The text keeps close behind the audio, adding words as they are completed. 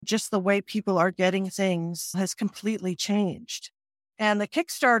just the way people are getting things has completely changed. And the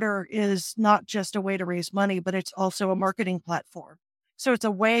Kickstarter is not just a way to raise money, but it's also a marketing platform. So it's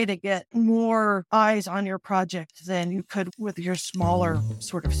a way to get more eyes on your project than you could with your smaller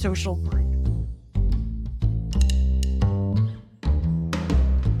sort of social group.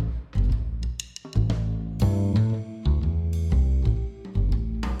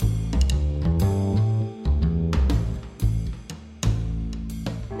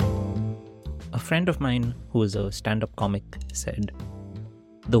 A friend of mine who is a stand-up comic said,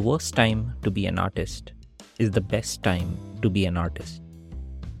 "The worst time to be an artist is the best time to be an artist."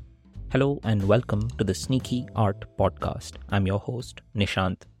 Hello and welcome to the Sneaky Art Podcast. I'm your host,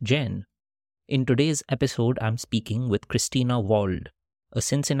 Nishant Jain. In today's episode, I'm speaking with Christina Wald, a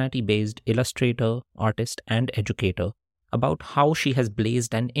Cincinnati-based illustrator, artist, and educator, about how she has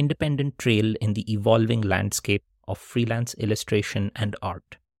blazed an independent trail in the evolving landscape of freelance illustration and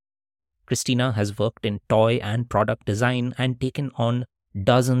art. Christina has worked in toy and product design and taken on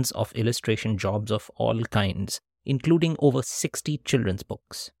dozens of illustration jobs of all kinds, including over 60 children's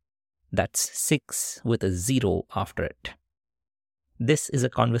books. That's 6 with a 0 after it. This is a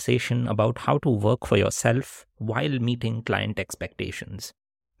conversation about how to work for yourself while meeting client expectations,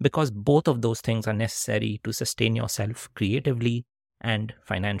 because both of those things are necessary to sustain yourself creatively and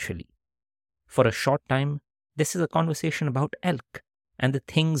financially. For a short time, this is a conversation about elk and the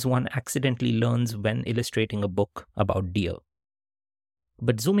things one accidentally learns when illustrating a book about deer.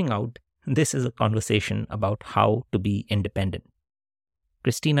 But zooming out, this is a conversation about how to be independent.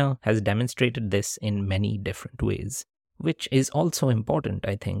 Christina has demonstrated this in many different ways, which is also important,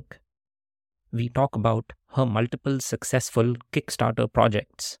 I think. We talk about her multiple successful Kickstarter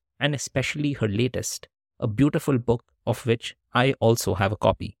projects, and especially her latest, a beautiful book of which I also have a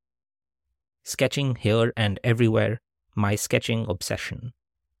copy. Sketching Here and Everywhere, My Sketching Obsession.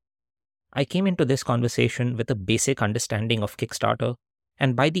 I came into this conversation with a basic understanding of Kickstarter,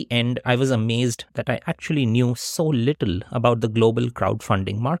 and by the end, I was amazed that I actually knew so little about the global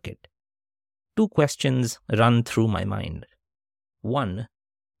crowdfunding market. 2 questions run through my mind. 1,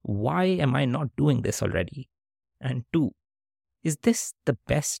 why am I not doing this already? And 2, is this the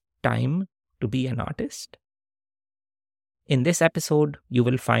best time to be an artist? In this episode, you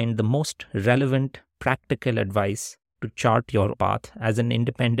will find the most relevant, practical advice to chart your path as an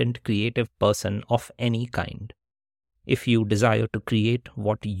independent creative person of any kind. If you desire to create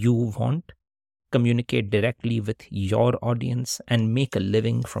what you want, communicate directly with your audience, and make a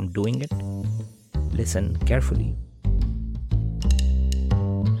living from doing it, listen carefully.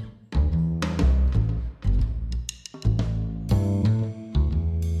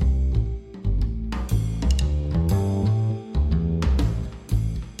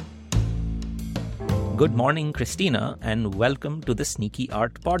 Good morning, Christina, and welcome to the Sneaky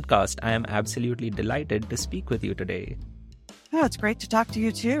Art Podcast. I am absolutely delighted to speak with you today. Oh, it's great to talk to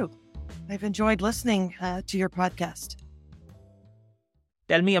you too. I've enjoyed listening to your podcast.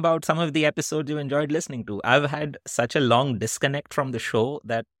 Tell me about some of the episodes you enjoyed listening to. I've had such a long disconnect from the show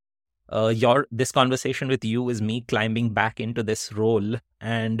that this conversation with you is me climbing back into this role,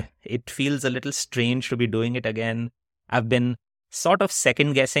 and it feels a little strange to be doing it again. I've been sort of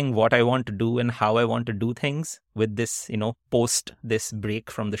second guessing what I want to do and how I want to do things with this, post this break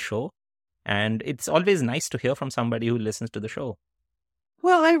from the show. And it's always nice to hear from somebody who listens to the show.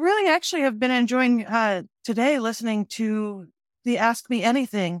 Well, I really actually have been enjoying today listening to the Ask Me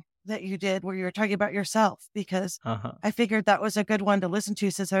Anything that you did where you were talking about yourself, because I figured that was a good one to listen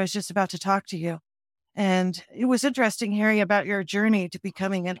to since I was just about to talk to you. And it was interesting hearing about your journey to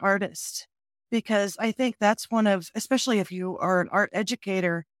becoming an artist, because I think that's one of, especially if you are an art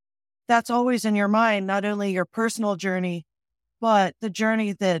educator, that's always in your mind, not only your personal journey, but the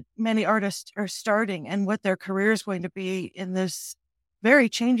journey that many artists are starting and what their career is going to be in this very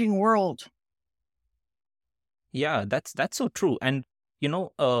changing world. Yeah, that's so true. And,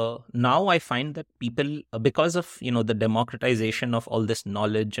 now I find that people, because of, the democratization of all this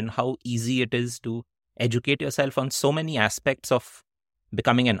knowledge and how easy it is to educate yourself on so many aspects of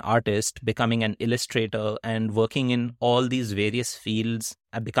becoming an artist, becoming an illustrator, and working in all these various fields,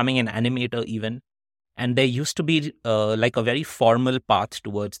 becoming an animator even. And there used to be like a very formal path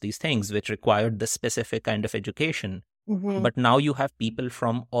towards these things, which required the specific kind of education. Mm-hmm. But now you have people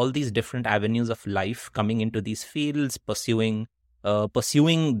from all these different avenues of life coming into these fields, pursuing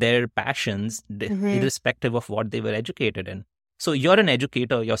their passions, irrespective of what they were educated in. So you're an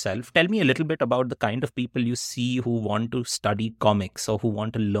educator yourself. Tell me a little bit about the kind of people you see who want to study comics or who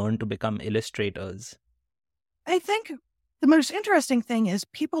want to learn to become illustrators. I think the most interesting thing is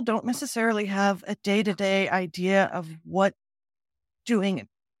people don't necessarily have a day-to-day idea of what doing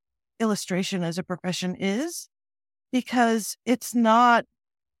illustration as a profession is, because it's not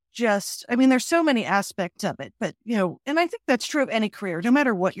just, I mean, there's so many aspects of it, but, and I think that's true of any career, no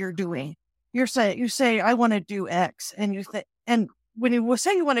matter what you're doing. You say, I want to do X, and when you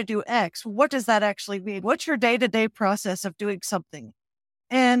say you want to do X, what does that actually mean? What's your day-to-day process of doing something?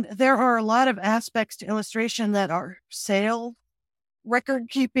 And there are a lot of aspects to illustration that are sale, record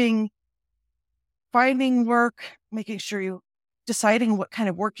keeping, finding work, making sure you deciding what kind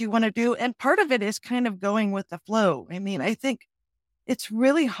of work you want to do. And part of it is kind of going with the flow. I mean, I think it's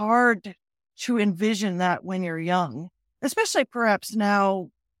really hard to envision that when you're young, especially perhaps now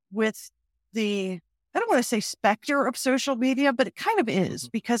with I don't want to say specter of social media, but it kind of is,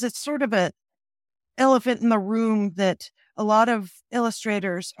 because it's sort of a elephant in the room that a lot of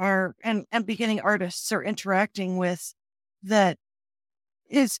illustrators are and beginning artists are interacting with, that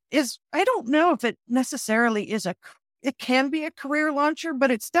is I don't know if it necessarily is it can be a career launcher,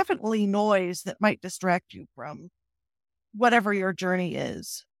 but it's definitely noise that might distract you from whatever your journey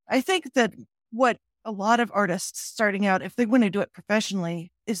is. I think that what a lot of artists starting out, if they want to do it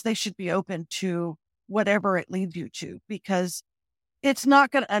professionally, is they should be open to whatever it leads you to, because it's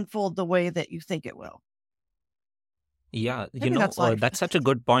not going to unfold the way that you think it will. Yeah, that's such a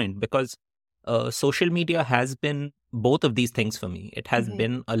good point, because social media has been both of these things for me. It has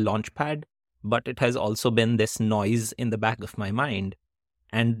been a launch pad, but it has also been this noise in the back of my mind.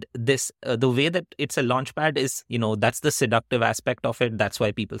 And this, the way that it's a launch pad is, that's the seductive aspect of it. That's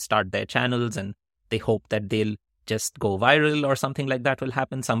why people start their channels and they hope that they'll just go viral or something like that will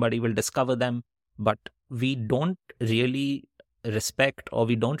happen. Somebody will discover them. But we don't really respect, or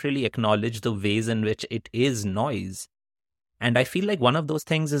we don't really acknowledge the ways in which it is noise. And I feel like one of those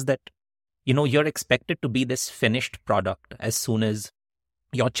things is that, you're expected to be this finished product as soon as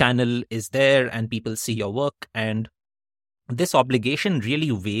your channel is there and people see your work. And this obligation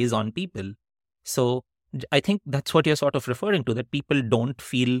really weighs on people. So I think that's what you're sort of referring to, that people don't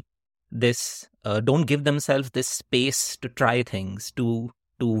feel this, don't give themselves this space to try things, to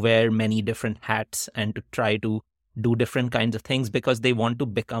wear many different hats and to try to do different kinds of things, because they want to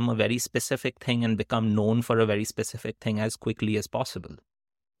become a very specific thing and become known for a very specific thing as quickly as possible.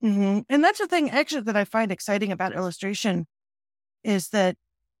 And that's the thing actually that I find exciting about illustration, is that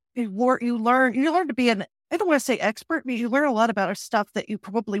you learn to be I don't want to say expert, but you learn a lot about stuff that you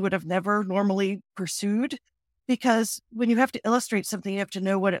probably would have never normally pursued, because when you have to illustrate something, you have to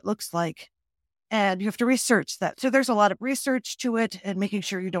know what it looks like and you have to research that. So there's a lot of research to it and making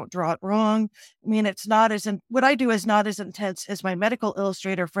sure you don't draw it wrong. I mean, what I do is not as intense as my medical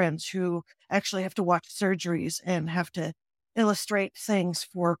illustrator friends who actually have to watch surgeries and have to illustrate things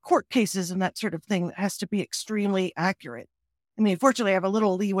for court cases and that sort of thing that has to be extremely accurate. I mean, fortunately, I have a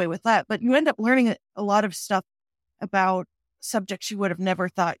little leeway with that, but you end up learning a lot of stuff about subjects you would have never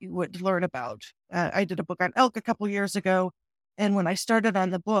thought you would learn about. I did a book on elk a couple years ago, and when I started on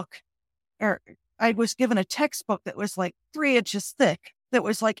the book, I was given a textbook that was like 3 inches thick, that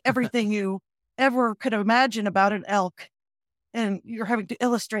was like everything you ever could imagine about an elk, and you're having to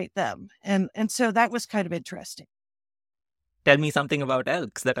illustrate them. And so that was kind of interesting. Tell me something about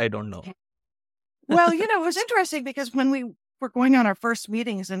elks that I don't know. Well, it was interesting because when we were going on our first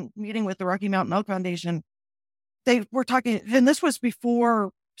meetings and meeting with the Rocky Mountain Elk Foundation, they were talking, and this was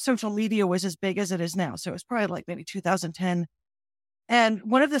before social media was as big as it is now. So it was probably like maybe 2010. And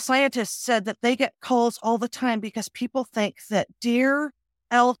one of the scientists said that they get calls all the time because people think that deer,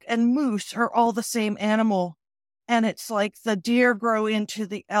 elk, and moose are all the same animal. And it's like the deer grow into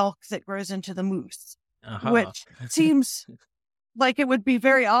the elk that grows into the moose, which seems like it would be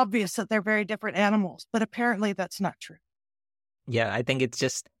very obvious that they're very different animals. But apparently that's not true. Yeah, I think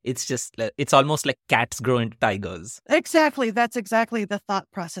it's almost like cats grow into tigers. Exactly. That's exactly the thought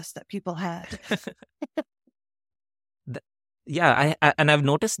process that people had. Yeah, I've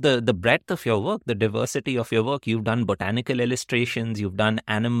noticed the breadth of your work, the diversity of your work. You've done botanical illustrations, you've done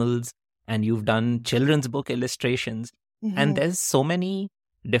animals, and you've done children's book illustrations. And there's so many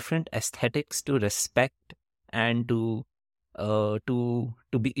different aesthetics to respect and to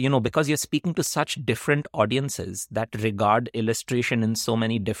be, because you're speaking to such different audiences that regard illustration in so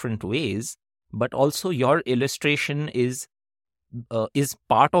many different ways, but also your illustration is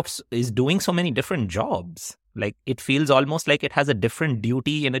doing so many different jobs. Like, it feels almost like it has a different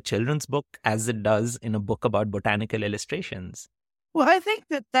duty in a children's book as it does in a book about botanical illustrations. Well, I think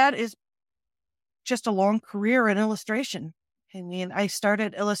that is just a long career in illustration. I mean, I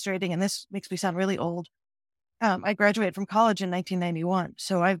started illustrating, and this makes me sound really old. I graduated from college in 1991.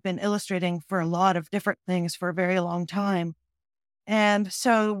 So I've been illustrating for a lot of different things for a very long time. And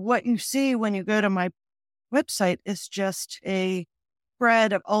so what you see when you go to my website is just a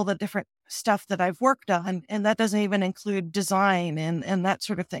spread of all the different stuff that I've worked on. And that doesn't even include design and that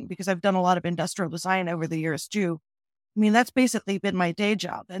sort of thing, because I've done a lot of industrial design over the years too. I mean, that's basically been my day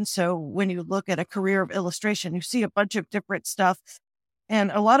job. And so when you look at a career of illustration, you see a bunch of different stuff and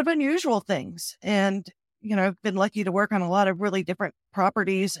a lot of unusual things. And, I've been lucky to work on a lot of really different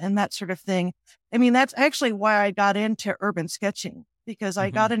properties and that sort of thing. I mean, that's actually why I got into urban sketching, because I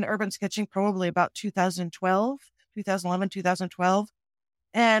got into urban sketching probably about 2011, 2012.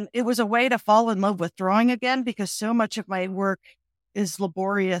 And it was a way to fall in love with drawing again, because so much of my work is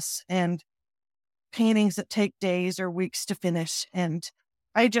laborious and paintings that take days or weeks to finish. And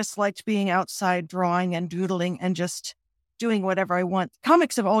I just liked being outside drawing and doodling and just doing whatever I want.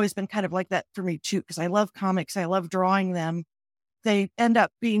 Comics have always been kind of like that for me too, because I love comics. I love drawing them. They end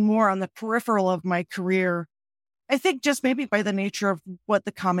up being more on the peripheral of my career. I think just maybe by the nature of what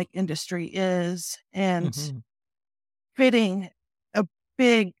the comic industry is and creating a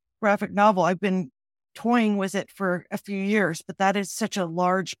big graphic novel. I've been toying with it for a few years, but that is such a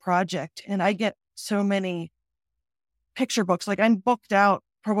large project. And I get so many picture books. Like, I'm booked out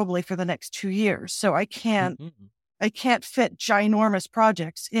probably for the next 2 years. So I can't fit ginormous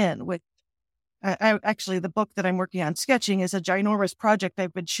projects in with, I actually, the book that I'm working on sketching is a ginormous project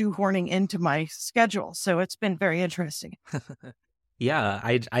I've been shoehorning into my schedule. So it's been very interesting. Yeah,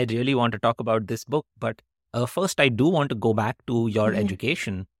 I really want to talk about this book, but first I do want to go back to your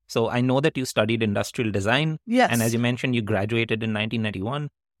education. So I know that you studied industrial design. Yes. And as you mentioned, you graduated in 1991.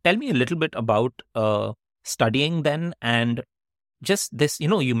 Tell me a little bit about studying then, and just this,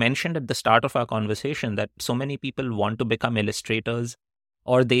 you mentioned at the start of our conversation that so many people want to become illustrators,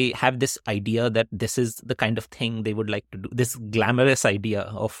 or they have this idea that this is the kind of thing they would like to do, this glamorous idea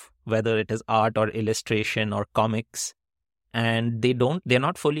of whether it is art or illustration or comics. And they're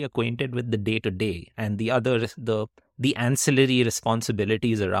not fully acquainted with the day-to-day and the ancillary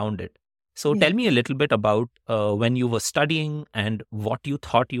responsibilities around it. So tell me a little bit about when you were studying and what you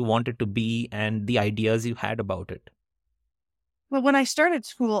thought you wanted to be and the ideas you had about it. Well, when I started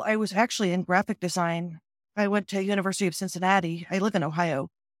school, I was actually in graphic design. I went to University of Cincinnati. I live in Ohio,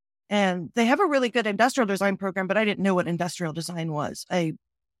 and they have a really good industrial design program, but I didn't know what industrial design was. I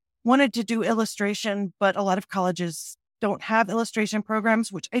wanted to do illustration, but a lot of colleges don't have illustration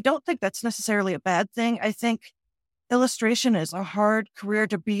programs, which I don't think that's necessarily a bad thing. I think illustration is a hard career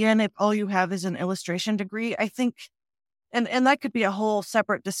to be in if all you have is an illustration degree. I think, and that could be a whole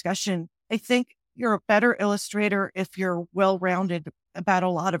separate discussion. I think you're a better illustrator if you're well-rounded about a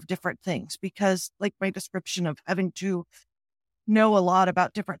lot of different things, because like my description of having to know a lot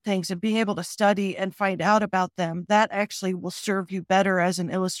about different things and being able to study and find out about them, that actually will serve you better as an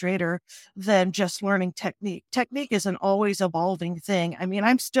illustrator than just learning technique. Technique is an always evolving thing. I mean,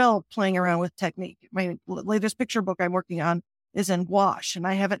 I'm still playing around with technique. My latest picture book I'm working on is in gouache, and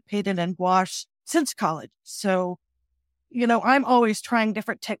I haven't painted in gouache since college. So, I'm always trying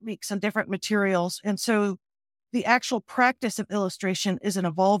different techniques and different materials. And so the actual practice of illustration is an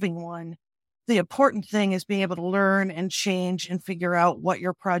evolving one. The important thing is being able to learn and change and figure out what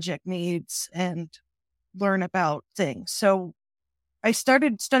your project needs and learn about things. So I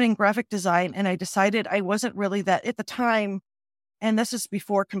started studying graphic design, and I decided I wasn't really that at the time. And this is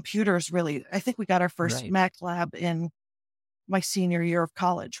before computers really. I think we got our first Mac lab in my senior year of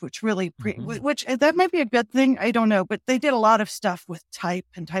college, which really, which that might be a good thing. I don't know, but they did a lot of stuff with type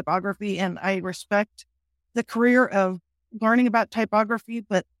and typography. And I respect the career of learning about typography,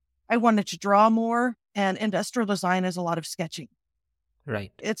 but I wanted to draw more, and industrial design is a lot of sketching.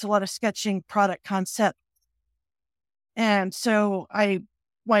 Right. It's a lot of sketching product concept. And so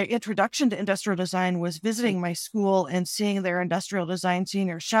my introduction to industrial design was visiting my school and seeing their industrial design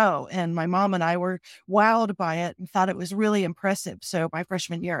senior show. And my mom and I were wowed by it and thought it was really impressive. So my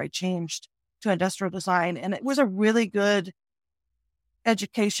freshman year, I changed to industrial design, and it was a really good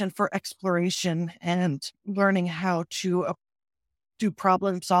education for exploration and learning how to do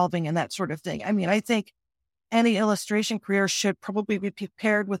problem solving and that sort of thing. I mean, I think any illustration career should probably be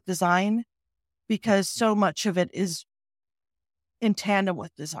paired with design, because so much of it is in tandem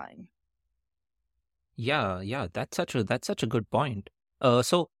with design. Yeah, that's such a good point.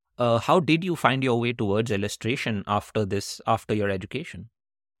 So how did you find your way towards illustration after your education?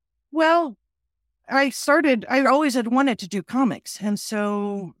 Well, I always had wanted to do comics. And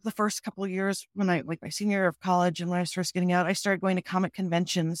so the first couple of years when my senior year of college and when I was first getting out, I started going to comic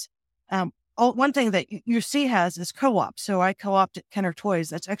conventions. One thing that UC has is co-op. So I co-opted at Kenner Toys.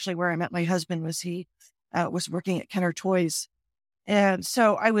 That's actually where I met my husband. He was working at Kenner Toys. And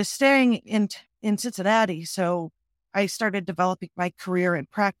so I was staying in Cincinnati. So I started developing my career and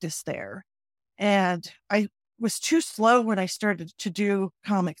practice there. And I was too slow when I started to do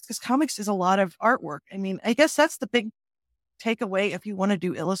comics, because comics is a lot of artwork. I mean, I guess that's the big takeaway if you want to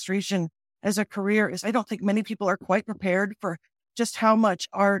do illustration as a career, is I don't think many people are quite prepared for just how much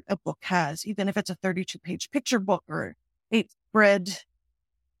art a book has, even if it's a 32-page picture book or 8-spread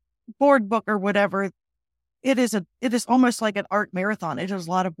board book or whatever. It is almost like an art marathon. It is a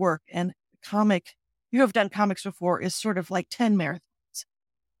lot of work. And comic, you have done comics before, is sort of like 10 marathons.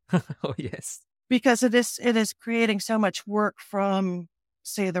 Oh, yes. Because it is creating so much work from,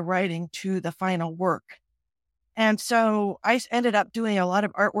 say, the writing to the final work. And so I ended up doing a lot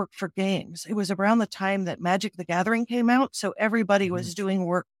of artwork for games. It was around the time that Magic the Gathering came out. So everybody was doing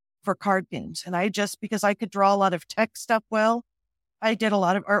work for card games. And because I could draw a lot of tech stuff well, I did a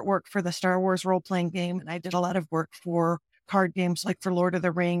lot of artwork for the Star Wars role-playing game, and I did a lot of work for card games like for Lord of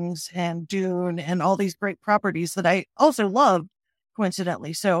the Rings and Dune and all these great properties that I also loved,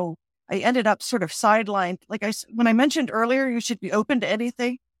 coincidentally. So I ended up sort of sidelined. When I mentioned earlier, you should be open to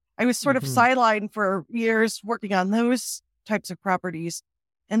anything. I was sort of sidelined for years working on those types of properties.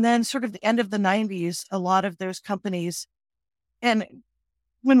 And then sort of the end of the 90s, a lot of those companies, and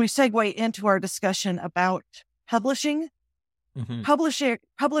when we segue into our discussion about publishing,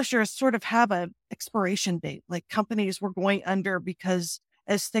 publishers sort of have an expiration date. Like, companies were going under because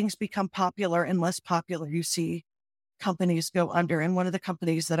as things become popular and less popular, you see companies go under. And one of the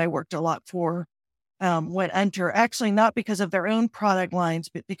companies that I worked a lot for went under, actually not because of their own product lines,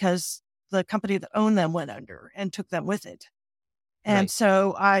 but because the company that owned them went under and took them with it. And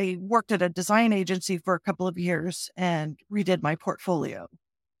so I worked at a design agency for a couple of years and redid my portfolio.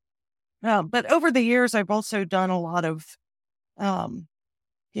 But over the years, I've also done a lot of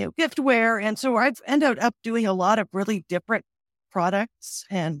giftware. And so I've ended up doing a lot of really different products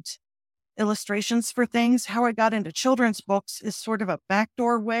and illustrations for things. How I got into children's books is sort of a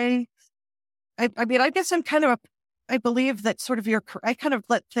backdoor way. I mean, I guess I believe that sort of I kind of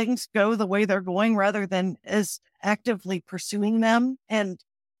let things go the way they're going rather than as actively pursuing them. And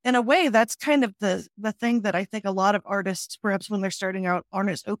in a way, that's kind of the thing that I think a lot of artists, perhaps when they're starting out,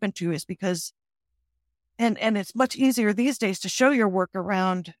 aren't as open to, is because And it's much easier these days to show your work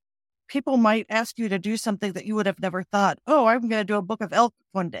around. People might ask you to do something that you would have never thought, oh, I'm going to do a book of elk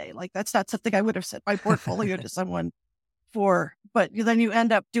one day. Like, that's not something I would have sent my portfolio to someone for. But then you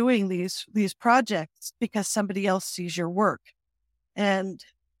end up doing these projects because somebody else sees your work. And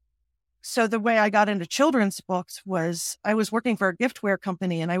so the way I got into children's books was I was working for a giftware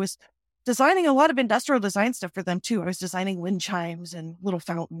company, and I was designing a lot of industrial design stuff for them too. I was designing wind chimes and little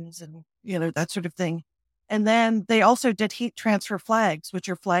fountains and, that sort of thing. And then they also did heat transfer flags, which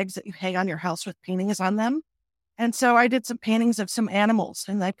are flags that you hang on your house with paintings on them. And so I did some paintings of some animals,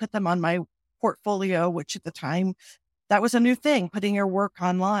 and I put them on my portfolio, which at the time, that was a new thing, putting your work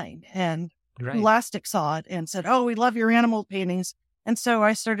online. And Scholastic saw it and said, oh, we love your animal paintings. And so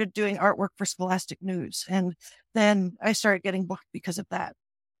I started doing artwork for Scholastic News. And then I started getting booked because of that.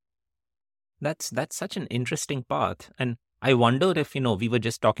 That's such an interesting path. And I wonder if, we were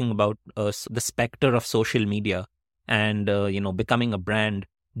just talking about the specter of social media and, becoming a brand.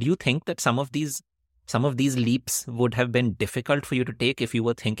 Do you think that some of these leaps would have been difficult for you to take if you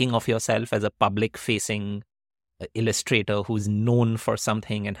were thinking of yourself as a public-facing illustrator who's known for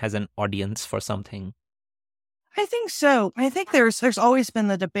something and has an audience for something? I think so. I think there's always been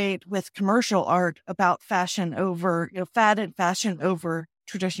the debate with commercial art about fashion over, fad and fashion over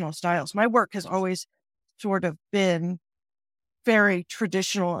traditional styles. My work has always sort of been very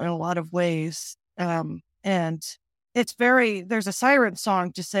traditional in a lot of ways. And there's a siren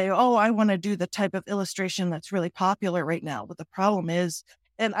song to say, oh, I want to do the type of illustration that's really popular right now. But the problem is,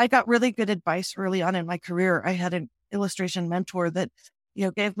 and I got really good advice early on in my career. I had an illustration mentor that,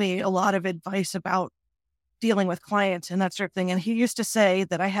 gave me a lot of advice about dealing with clients and that sort of thing. And he used to say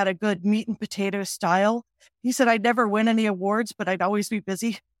that I had a good meat and potato style. He said I'd never win any awards, but I'd always be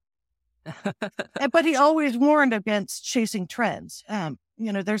busy. But he always warned against chasing trends.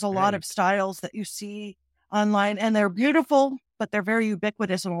 There's a lot of styles that you see online, and they're beautiful, but they're very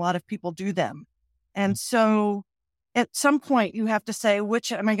ubiquitous, and a lot of people do them. And so at some point you have to say,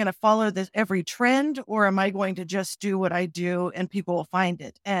 which am I going to follow this every trend, or am I going to just do what I do and people will find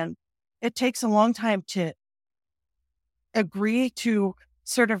it? And it takes a long time to agree to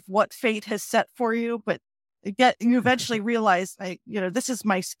sort of what fate has set for you, but you eventually realize, this is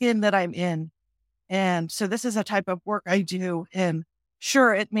my skin that I'm in. And so this is a type of work I do. And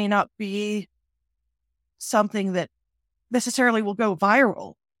sure, it may not be something that necessarily will go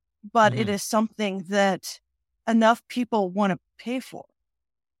viral, but it is something that enough people want to pay for,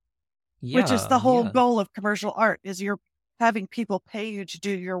 which is the whole goal of commercial art, is you're having people pay you to do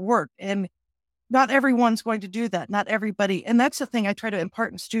your work. And not everyone's going to do that. Not everybody. And that's the thing I try to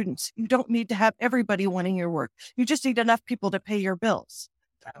impart in students. You don't need to have everybody wanting your work. You just need enough people to pay your bills.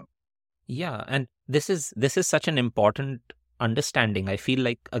 Yeah. And this is such an important understanding. I feel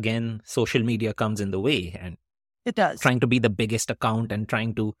like, again, social media comes in the way, and it does. Trying to be the biggest account and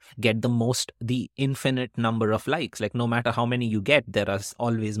trying to get the infinite number of likes. Like, no matter how many you get, there are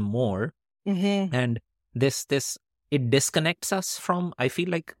always more. Mm-hmm. And it disconnects us from, I feel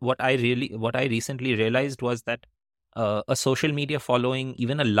like what I recently realized was that a social media following,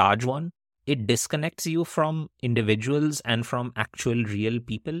 even a large one, it disconnects you from individuals and from actual real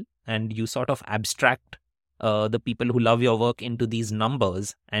people. And you sort of abstract the people who love your work into these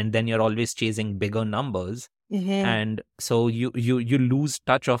numbers, and then you're always chasing bigger numbers. Mm-hmm. And so you lose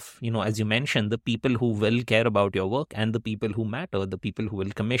touch of, as you mentioned, the people who will care about your work and the people who matter, the people who will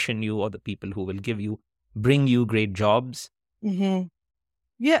commission you, or the people who will bring you great jobs. Mm-hmm.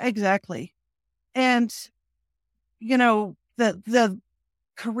 Yeah, exactly. And, the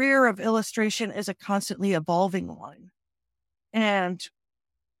career of illustration is a constantly evolving one. And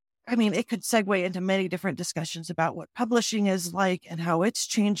I mean, it could segue into many different discussions about what publishing is like and how it's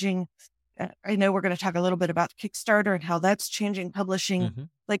changing. I know we're going to talk a little bit about Kickstarter and how that's changing publishing, Mm-hmm.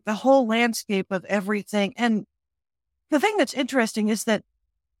 like the whole landscape of everything. And the thing that's interesting is that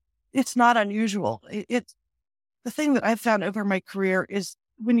it's not unusual. It's the thing that I've found over my career is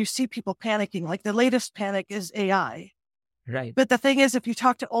when you see people panicking, like the latest panic is AI. Right. But the thing is, if you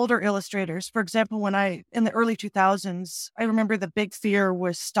talk to older illustrators, for example, in the early 2000s, I remember the big fear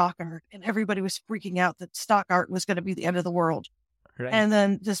was stock art, and everybody was freaking out that stock art was going to be the end of the world. Right. And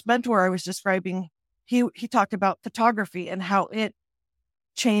then this mentor I was describing, he talked about photography and how it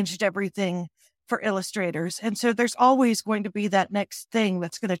changed everything for illustrators. And so there's always going to be that next thing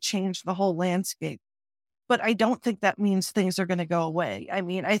that's going to change the whole landscape. But I don't think that means things are going to go away. I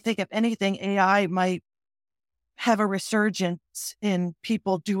mean, I think if anything, AI might have a resurgence in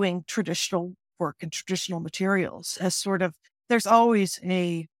people doing traditional work and traditional materials as sort of, there's always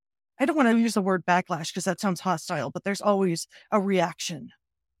I don't want to use the word backlash because that sounds hostile, but there's always a reaction.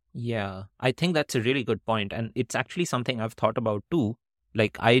 Yeah, I think that's a really good point. And it's actually something I've thought about too.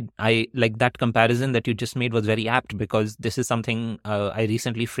 Like I like that comparison that you just made was very apt, because this is something I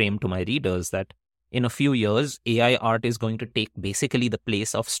recently framed to my readers, that in a few years, AI art is going to take basically the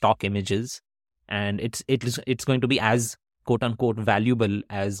place of stock images. And it's going to be as quote unquote valuable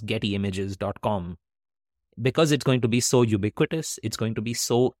as gettyimages.com, because it's going to be so ubiquitous. It's going to be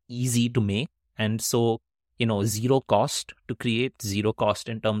so easy to make, and so, zero cost to create, zero cost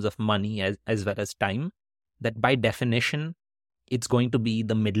in terms of money as well as time, that by definition, it's going to be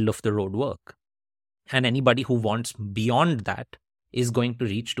the middle of the road work. And anybody who wants beyond that is going to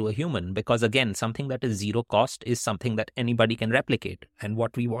reach to a human, because again, something that is zero cost is something that anybody can replicate. And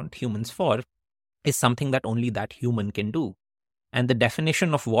what we want humans for is something that only that human can do. And the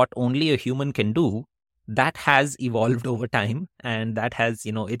definition of what only a human can do, that has evolved over time, and that has,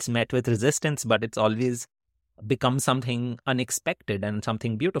 it's met with resistance, but it's always become something unexpected and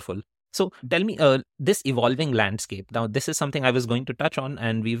something beautiful. So tell me, this evolving landscape, now this is something I was going to touch on,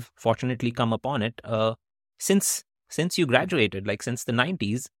 and we've fortunately come upon it. Since you graduated, like since the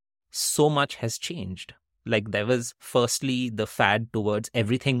 90s, so much has changed. Like there was firstly the fad towards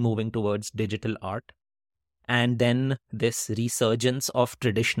everything moving towards digital art. And then this resurgence of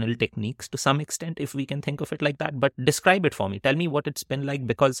traditional techniques to some extent, if we can think of it like that. But describe it for me. Tell me what it's been like,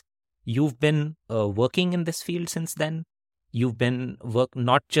 because you've been working in this field since then. You've been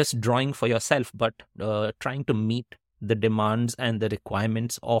not just drawing for yourself, but trying to meet the demands and the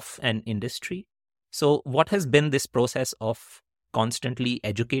requirements of an industry. So what has been this process of constantly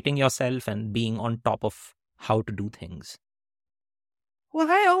educating yourself and being on top of how to do things? Well,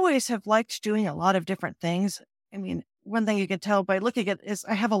 I always have liked doing a lot of different things. I mean, one thing you can tell by looking at it is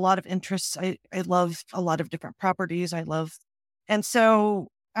I have a lot of interests. I love a lot of different properties. And so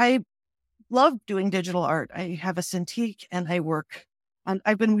I love doing digital art. I have a Cintiq and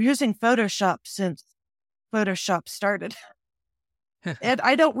I've been using Photoshop since Photoshop started. And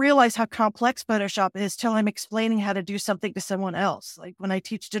I don't realize how complex Photoshop is till I'm explaining how to do something to someone else. Like when I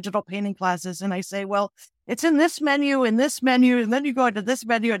teach digital painting classes and I say, well, it's in this menu, and then you go into this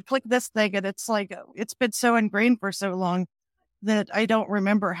menu and click this thing. And it's like, it's been so ingrained for so long that I don't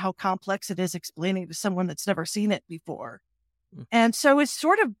remember how complex it is explaining to someone that's never seen it before. And so it's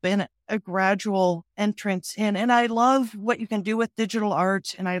sort of been a gradual entrance in, and I love what you can do with digital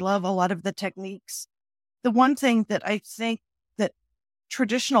art, and I love a lot of the techniques. The one thing that I think that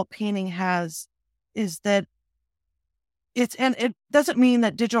traditional painting has is that and it doesn't mean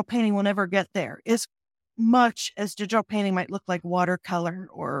that digital painting will never get there. As much as digital painting might look like watercolor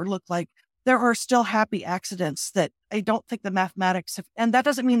or look like there are still happy accidents that I don't think the mathematics have, and that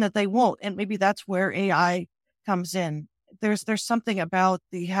doesn't mean that they won't. And maybe that's where AI comes in. There's something about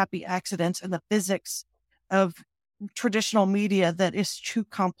the happy accidents and the physics of traditional media that is too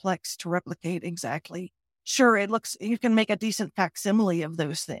complex to replicate exactly. Sure, you can make a decent facsimile of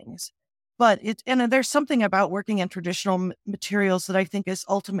those things, but there's something about working in traditional materials that I think is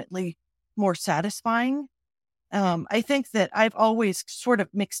ultimately more satisfying. I think that I've always sort of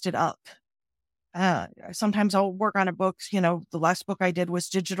mixed it up. Sometimes I'll work on a book, the last book I did was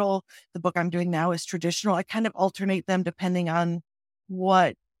digital. The book I'm doing now is traditional. I kind of alternate them depending on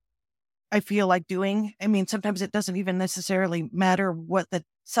what I feel like doing. I mean, sometimes it doesn't even necessarily matter what the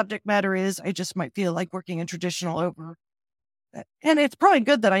subject matter is. I just might feel like working in traditional over. And it's probably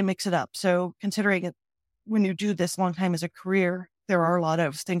good that I mix it up. So considering it, when you do this long time as a career, there are a lot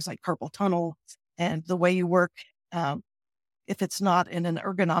of things like carpal tunnel, and the way you work, if it's not in an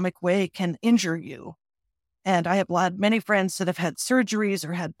ergonomic way, can injure you. And I have had many friends that have had surgeries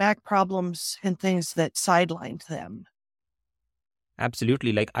or had back problems and things that sidelined them.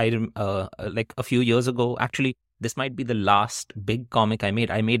 Absolutely. Like like a few years ago, actually, this might be the last big comic I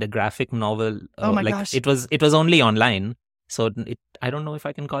made. I made a graphic novel. Oh my gosh! It was only online, so I don't know if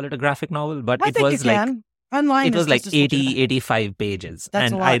I can call it a graphic novel, but I think you can. Online it was like just 85 pages.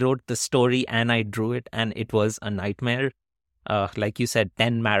 That's and I wrote the story and I drew it, and it was a nightmare. Like you said,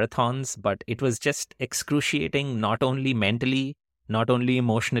 10 marathons, but it was just excruciating, not only mentally, not only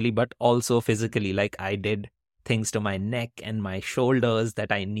emotionally, but also physically. Like I did things to my neck and my shoulders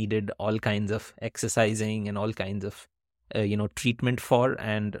that I needed all kinds of exercising and all kinds of treatment for.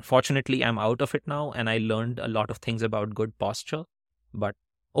 And fortunately, I'm out of it now, and I learned a lot of things about good posture. But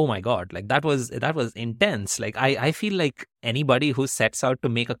oh my God, like that was intense. Like I feel like anybody who sets out to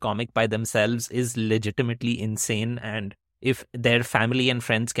make a comic by themselves is legitimately insane, and if their family and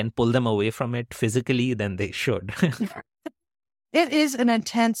friends can pull them away from it physically, then they should. It is an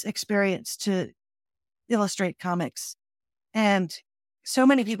intense experience to illustrate comics. And so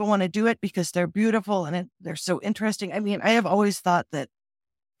many people want to do it because they're beautiful and they're so interesting. I mean, I have always thought that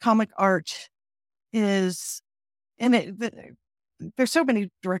comic art is, there's so many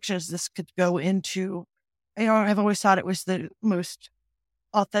directions this could go into. I've always thought it was the most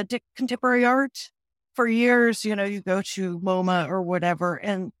authentic contemporary art. For years, you go to MoMA or whatever,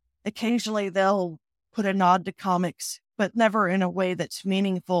 and occasionally they'll put a nod to comics, but never in a way that's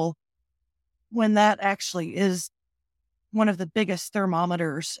meaningful, when that actually is one of the biggest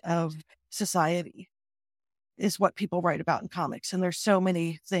thermometers of society, is what people write about in comics. And there's so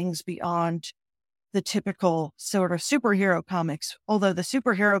many things beyond the typical sort of superhero comics, although the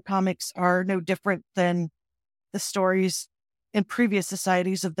superhero comics are no different than the stories in previous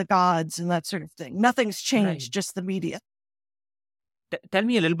societies of the gods and that sort of thing. Nothing's changed, right. Just the media. Tell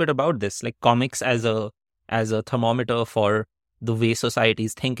me a little bit about this, like comics as a thermometer for the way society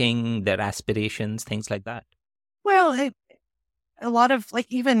is thinking, their aspirations, things like that. Well, a lot of, like,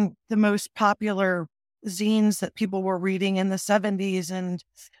 even the most popular zines that people were reading in the 70s and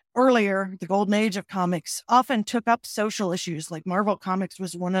earlier, the golden age of comics, often took up social issues. Like Marvel Comics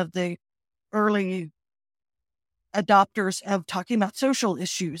was one of the early adopters of talking about social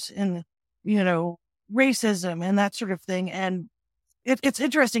issues and, racism and that sort of thing. And it's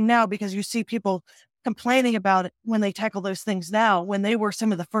interesting now because you see people complaining about it when they tackle those things now, when they were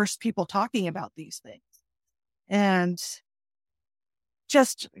some of the first people talking about these things. And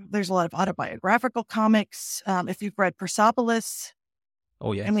just, there's a lot of autobiographical comics. If you've read Persepolis.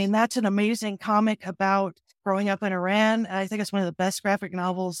 Oh, yes. I mean, that's an amazing comic about growing up in Iran. I think it's one of the best graphic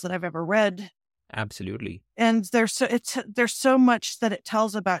novels that I've ever read. Absolutely. And there's so much that it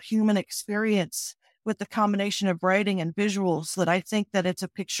tells about human experience with the combination of writing and visuals, that I think that it's a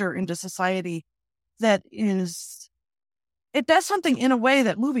picture into society that it does something in a way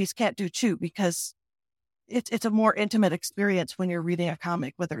that movies can't do too, because it's a more intimate experience when you're reading a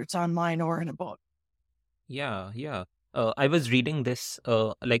comic, whether it's online or in a book. Yeah. I was reading this,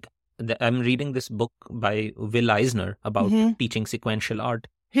 I'm reading this book by Will Eisner about teaching sequential art.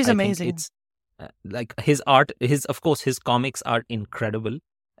 He's amazing. It's like his art, of course, his comics are incredible.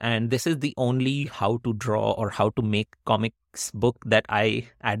 And this is the only how to draw or how to make comics book that I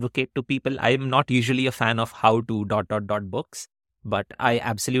advocate to people. I'm not usually a fan of how to ... books, but I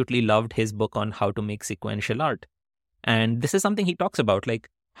absolutely loved his book on how to make sequential art. And this is something he talks about, like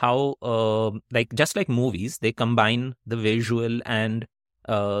how, just like movies, they combine the visual and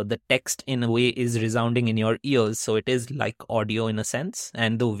the text in a way is resounding in your ears. So it is like audio in a sense,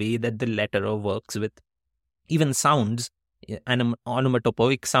 and the way that the letterer works with even sounds,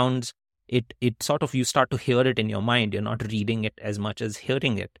 onomatopoeic sounds, it sort of, you start to hear it in your mind. You're not reading it as much as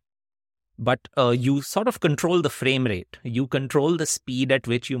hearing it. But you sort of control the frame rate. You control the speed at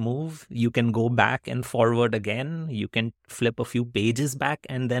which you move. You can go back and forward again. You can flip a few pages back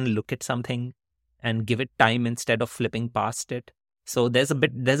and then look at something and give it time instead of flipping past it. So there's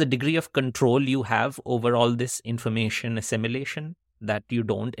a degree of control you have over all this information assimilation that you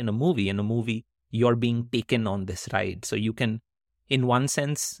don't in a movie. In a movie, you're being taken on this ride. So you can, in one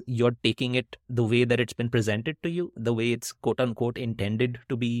sense, you're taking it the way that it's been presented to you, the way it's quote unquote intended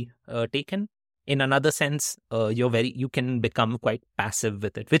to be taken. In another sense, you can become quite passive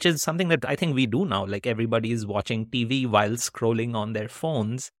with it, which is something that I think we do now. Like everybody is watching TV while scrolling on their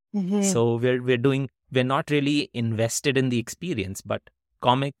phones. Mm-hmm. So we're not really invested in the experience. But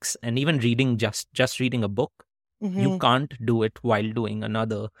comics and even reading, just reading a book, mm-hmm. you can't do it while doing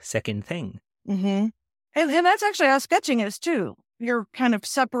another second thing. Mm-hmm. And that's actually how sketching is too. You're kind of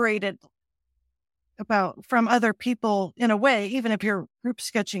separated from other people in a way. Even if you're group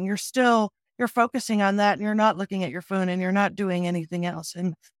sketching, you're focusing on that and you're not looking at your phone and you're not doing anything else.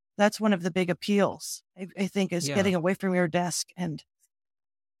 And that's one of the big appeals, I think, is getting away from your desk. And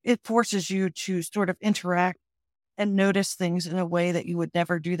it forces you to sort of interact and notice things in a way that you would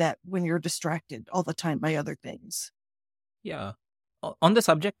never do that when you're distracted all the time by other things. Yeah. On the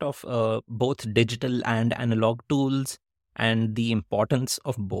subject of both digital and analog tools and the importance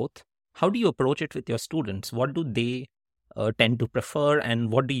of both, how do you approach it with your students? What do they tend to prefer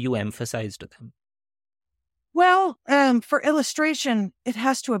and what do you emphasize to them? Well, for illustration, it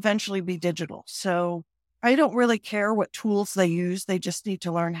has to eventually be digital. So I don't really care what tools they use. They just need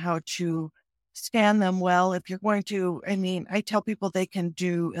to learn how to scan them well. If you're going to, I tell people they can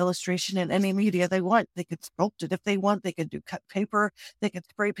do illustration in any media they want. They could sculpt it if they want. They could do cut paper. They could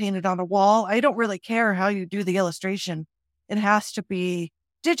spray paint it on a wall. I don't really care how you do the illustration. It has to be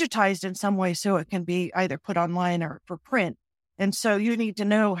digitized in some way so it can be either put online or for print. And so you need to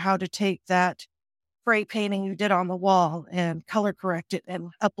know how to take that spray painting you did on the wall and color correct it and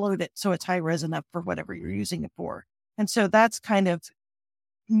upload it so it's high res enough for whatever you're using it for. And so that's kind of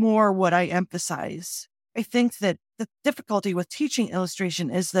more what I emphasize. I think that the difficulty with teaching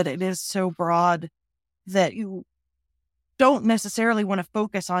illustration is that it is so broad that you don't necessarily want to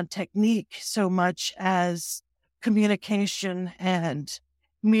focus on technique so much as communication and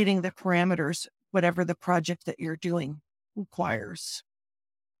meeting the parameters, whatever the project that you're doing requires.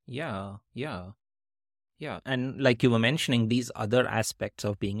 Yeah. And like you were mentioning, these other aspects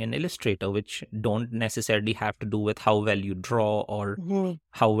of being an illustrator, which don't necessarily have to do with how well you draw or mm-hmm.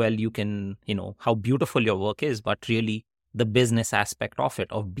 how well you can, how beautiful your work is, but really the business aspect of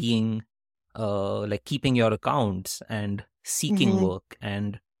it, of being like keeping your accounts and seeking mm-hmm. work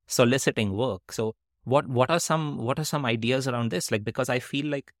and soliciting work. So what are some ideas around this? Like, because I feel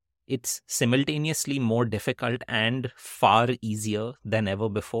like it's simultaneously more difficult and far easier than ever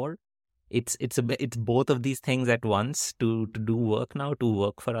before. It's both of these things at once to do work now, to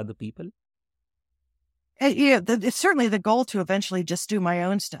work for other people. Yeah, it's certainly the goal to eventually just do my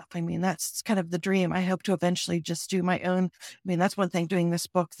own stuff. That's kind of the dream. I hope to eventually just do my own. That's one thing doing this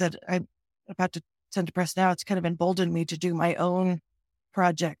book that I'm about to send to press now. It's kind of emboldened me to do my own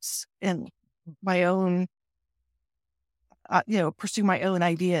projects and my own, pursue my own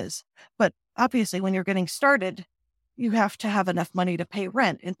ideas. But obviously when you're getting started, you have to have enough money to pay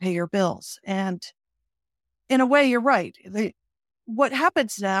rent and pay your bills. And in a way, you're right. What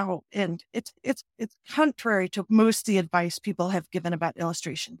happens now, and it's contrary to most of the advice people have given about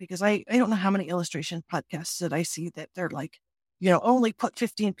illustration, because I don't know how many illustration podcasts that I see that they're like, only put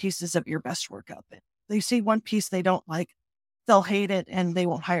 15 pieces of your best work up. They see one piece they don't like, they'll hate it and they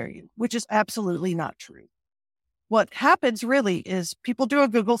won't hire you, which is absolutely not true. What happens really is people do a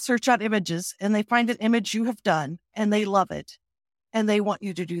Google search on images and they find an image you have done and they love it and they want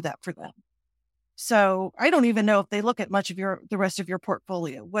you to do that for them. So I don't even know if they look at much of the rest of your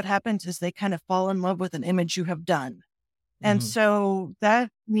portfolio. What happens is they kind of fall in love with an image you have done. Mm-hmm. And so that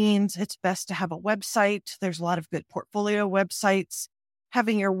means it's best to have a website. There's a lot of good portfolio websites,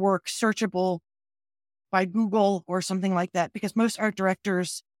 having your work searchable by Google or something like that, because most art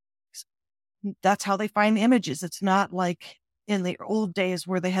directors, that's how they find images. It's not like in the old days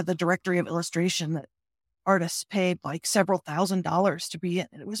where they had the directory of illustration that artists paid like several $1,000s to be in.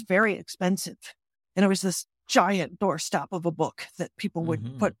 And it was very expensive. And it was this giant doorstop of a book that people would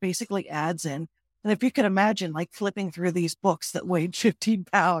mm-hmm. put basically ads in. And if you could imagine like flipping through these books that weighed 15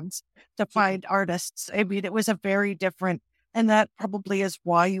 pounds to find artists, it was a very different, and that probably is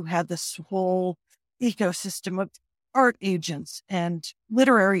why you had this whole ecosystem of art agents and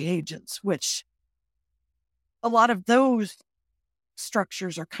literary agents, which a lot of those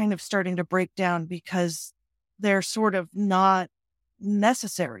structures are kind of starting to break down because they're sort of not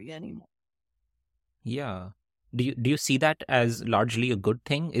necessary anymore. Yeah. Do you see that as largely a good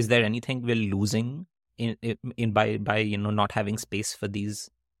thing? Is there anything we're losing in by not having space for these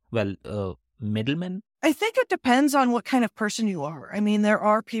middlemen? I think it depends on what kind of person you are. I mean, there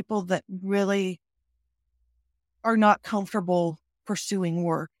are people that really are not comfortable pursuing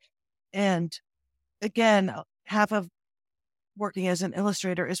work. And again, half of working as an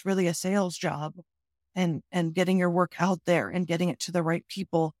illustrator is really a sales job and getting your work out there and getting it to the right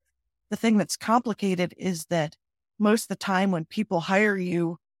people. The thing that's complicated is that most of the time when people hire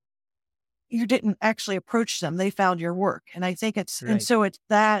you, you didn't actually approach them. They found your work. And I think and Right. so it's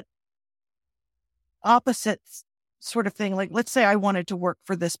that opposite sort of thing. Like, let's say I wanted to work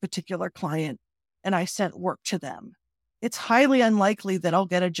for this particular client and I sent work to them. It's highly unlikely that I'll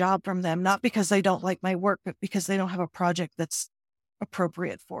get a job from them, not because they don't like my work, but because they don't have a project that's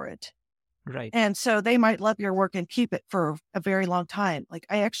appropriate for it. Right. And so they might love your work and keep it for a very long time. Like,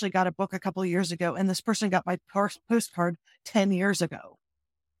 I actually got a book a couple of years ago, and this person got my postcard 10 years ago.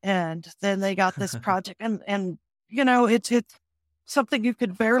 And then they got this project and it's something you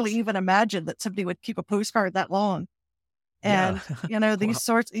could barely even imagine that somebody would keep a postcard that long. Yeah. And, Wow.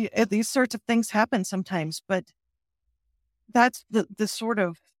 these sorts of things happen sometimes, but that's the sort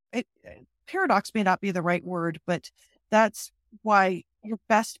of paradox may not be the right word, but that's why your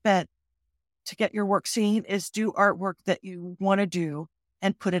best bet to get your work seen is do artwork that you want to do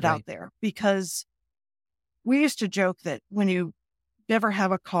and put it out Right. there. Because we used to joke that when you never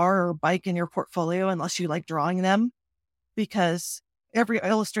have a car or a bike in your portfolio unless you like drawing them, because every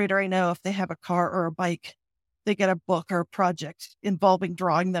illustrator I know, if they have a car or a bike, they get a book or a project involving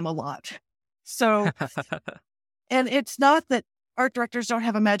drawing them a lot. So, and it's not that art directors don't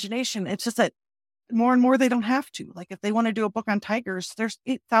have imagination. It's just that more and more they don't have to. Like, if they want to do a book on tigers, there's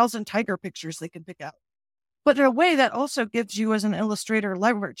 8,000 tiger pictures they can pick out. But in a way that also gives you as an illustrator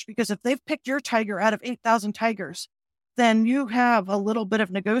leverage, because if they've picked your tiger out of 8,000 tigers, then you have a little bit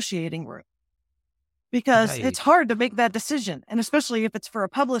of negotiating room, because Right. it's hard to make that decision. And especially if it's for a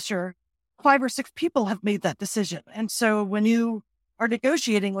publisher, 5 or 6 people have made that decision. And so when you are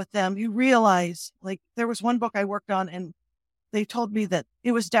negotiating with them, you realize, like, there was one book I worked on and they told me that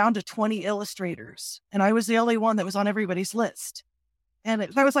it was down to 20 illustrators and I was the only one that was on everybody's list. And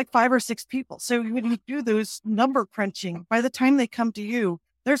that was like 5 or 6 people. So when you do those number crunching, by the time they come to you,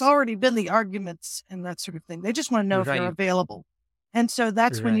 there's already been the arguments and that sort of thing. They just want to know if you're Right. available. And so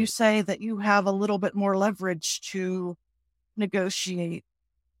that's when you Right. say that you have a little bit more leverage to negotiate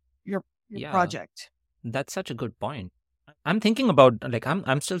your Yeah. project. That's such a good point. I'm thinking about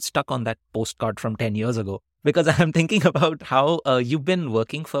I'm still stuck on that postcard from 10 years ago because I'm thinking about how you've been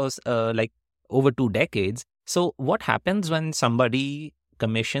working for over 2 decades. So what happens when somebody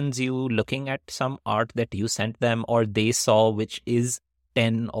commissions you looking at some art that you sent them or they saw, which is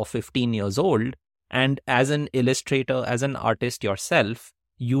 10 or 15 years old, and as an illustrator, as an artist yourself,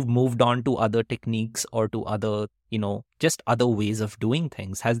 you've moved on to other techniques or to other, just other ways of doing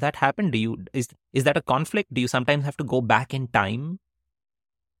things. Has that happened? Is that a conflict? Do you sometimes have to go back in time?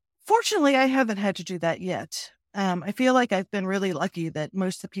 Fortunately, I haven't had to do that yet. I feel like I've been really lucky that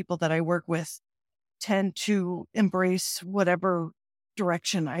most of the people that I work with tend to embrace whatever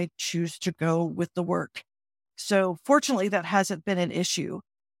direction I choose to go with the work. So fortunately, that hasn't been an issue.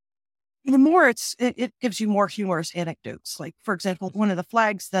 The more it gives you more humorous anecdotes. Like, for example, one of the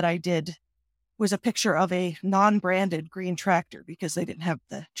flags that I did was a picture of a non-branded green tractor because they didn't have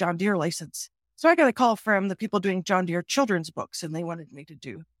the John Deere license. So I got a call from the people doing John Deere children's books and they wanted me to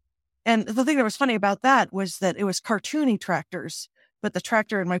do. And the thing that was funny about that was that it was cartoony tractors, but the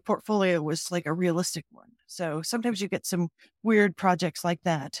tractor in my portfolio was like a realistic one. So sometimes you get some weird projects like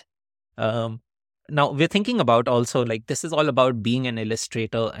that. Um, Now we're thinking about also like this is all about being an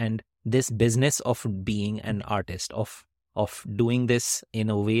illustrator and this business of being an artist, of doing this in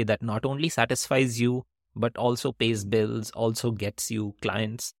a way that not only satisfies you but also pays bills, also gets you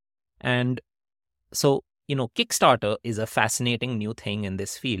clients. And so, Kickstarter is a fascinating new thing in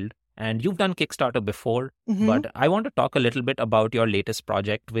this field. And you've done Kickstarter before, Mm-hmm. but I want to talk a little bit about your latest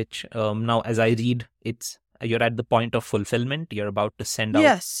project, which now, as I read, you're at the point of fulfillment. You're about to send out.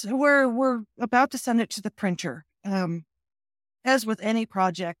 Yes, we're about to send it to the printer. As with any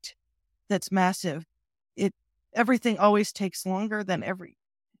project that's massive, it everything always takes longer than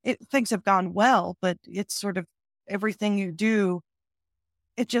things have gone well, but it's sort of everything you do.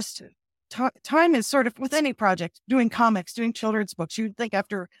 It just time is sort of with any project. Doing comics, doing children's books, you'd think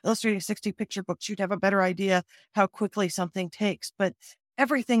after illustrating 60 picture books, you'd have a better idea how quickly something takes. But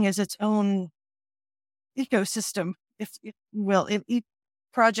everything is its own ecosystem, if you will. Each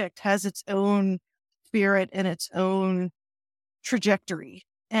project has its own spirit and its own trajectory.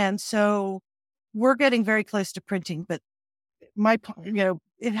 And so we're getting very close to printing, but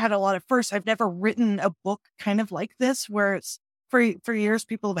it had a lot of firsts. I've never written a book kind of like this, where it's for years,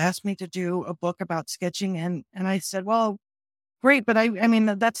 people have asked me to do a book about sketching. And I said, well, great. But I mean,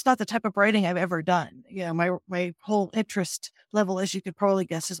 that's not the type of writing I've ever done. My whole interest level, as you could probably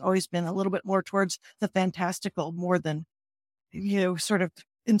guess, has always been a little bit more towards the fantastical, more than, sort of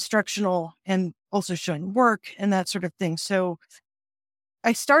instructional, and also showing work and that sort of thing. So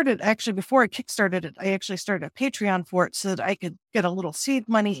I started, actually, before I kickstarted it, I actually started a Patreon for it so that I could get a little seed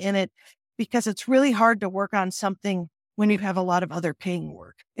money in it, because it's really hard to work on something when you have a lot of other paying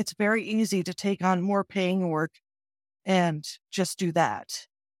work. It's very easy to take on more paying work and just do that.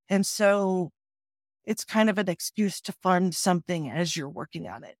 And so it's kind of an excuse to fund something as you're working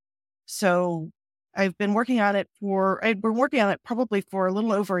on it. So I'd been working on it probably for a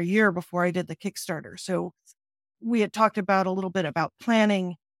little over a year before I did the Kickstarter. So we had talked about a little bit about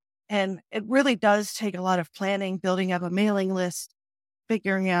planning, and it really does take a lot of planning, building up a mailing list,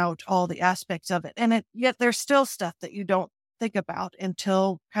 figuring out all the aspects of it. And yet there's still stuff that you don't think about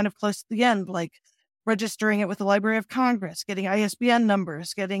until kind of close to the end, like registering it with the Library of Congress, getting ISBN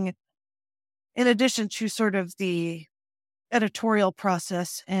numbers, in addition to sort of the editorial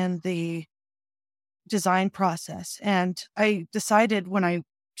process and the design process. And I decided when I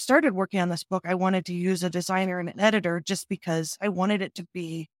started working on this book, I wanted to use a designer and an editor, just because I wanted it to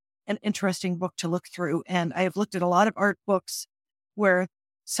be an interesting book to look through. And I've looked at a lot of art books where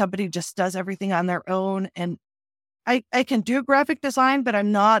somebody just does everything on their own. And I can do graphic design, but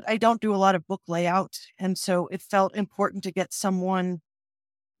I don't do a lot of book layout. And so it felt important to get someone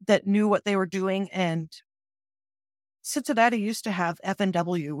that knew what they were doing. And Cincinnati used to have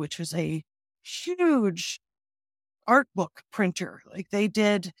F&W, which was a huge art book printer. Like, they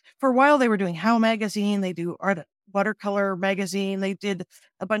did, for a while, they were doing How magazine, they do art watercolor magazine, they did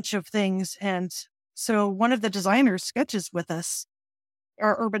a bunch of things. And so one of the designers sketches with us,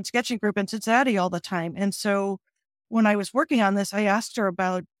 our urban sketching group in Cincinnati, all the time. And so when I was working on this, I asked her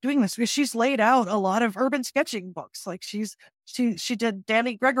about doing this, because she's laid out a lot of urban sketching books. Like, she did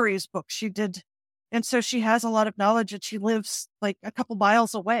Danny Gregory's book. And so she has a lot of knowledge, and she lives like a couple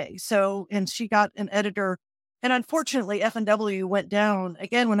miles away. So, and she got an editor. And unfortunately, F&W went down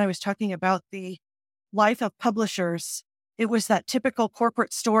again. When I was talking about the life of publishers, it was that typical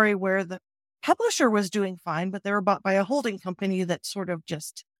corporate story where the publisher was doing fine, but they were bought by a holding company that sort of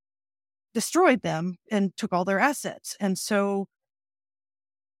just destroyed them and took all their assets. And so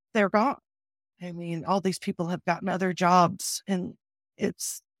they're gone. I mean, all these people have gotten other jobs, and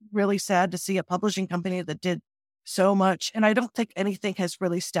it's really sad to see a publishing company that did so much. And I don't think anything has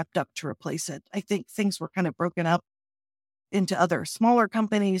really stepped up to replace it. I think things were kind of broken up into other smaller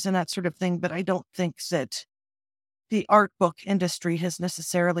companies and that sort of thing. But I don't think that the art book industry has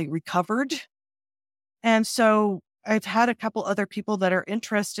necessarily recovered. And so I've had a couple other people that are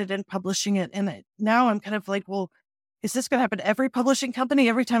interested in publishing it. And now I'm kind of like, well, is this going to happen to every publishing company?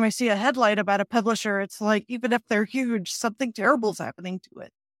 Every time I see a headline about a publisher, it's like, even if they're huge, something terrible is happening to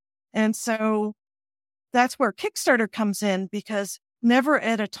it. And so that's where Kickstarter comes in, because never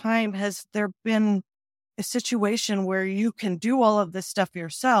at a time has there been a situation where you can do all of this stuff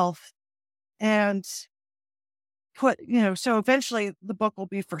yourself and so eventually the book will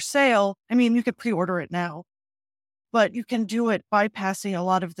be for sale. I mean, you could pre-order it now, but you can do it bypassing a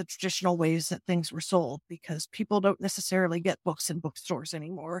lot of the traditional ways that things were sold, because people don't necessarily get books in bookstores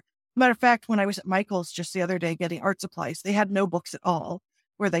anymore. Matter of fact, when I was at Michael's just the other day getting art supplies, they had no books at all,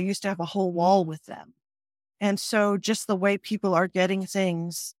 where they used to have a whole wall with them. And so just the way people are getting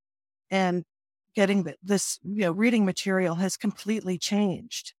things and getting this, reading material has completely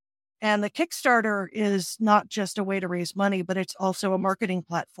changed. And the Kickstarter is not just a way to raise money, but it's also a marketing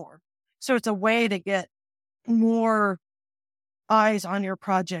platform. So it's a way to get more eyes on your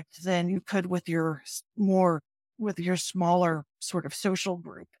project than you could with your smaller sort of social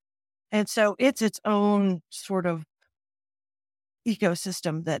group. And so it's its own sort of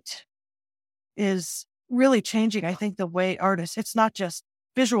ecosystem that is really changing, I think, the way artists, it's not just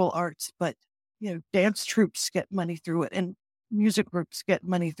visual arts, but, dance troupes get money through it, and music groups get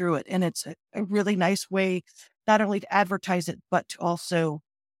money through it. And it's a really nice way, not only to advertise it, but to also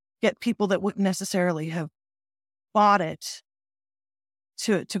get people that wouldn't necessarily have bought it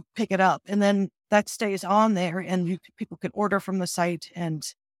to pick it up. And then that stays on there, and people can order from the site. And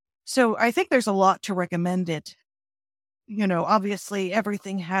so I think there's a lot to recommend it. Obviously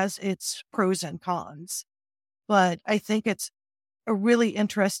everything has its pros and cons, but I think it's a really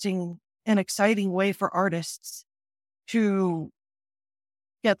interesting and exciting way for artists to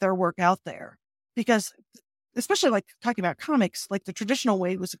get their work out there. Because especially like talking about comics, like the traditional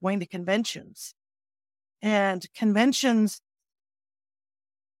way was going to conventions. and conventions.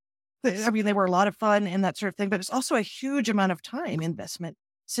 I mean, they were a lot of fun and that sort of thing, but it's also a huge amount of time investment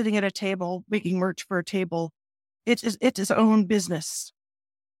sitting at a table, making merch for a table. It's its own business.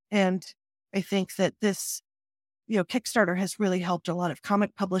 And I think that this, Kickstarter has really helped a lot of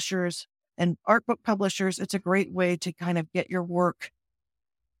comic publishers and art book publishers. It's a great way to kind of get your work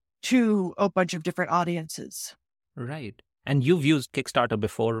to a bunch of different audiences. Right. And you've used Kickstarter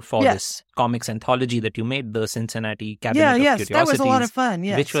before for this comics anthology that you made, the Cincinnati Cabinet of Curiosities. That was a lot of fun,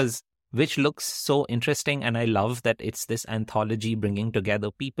 yes. Which looks so interesting, and I love that it's this anthology bringing together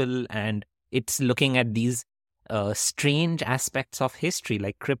people, and it's looking at these strange aspects of history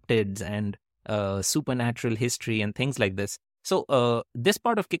like cryptids and supernatural history and things like this. So this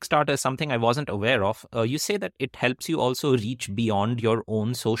part of Kickstarter is something I wasn't aware of. You say that it helps you also reach beyond your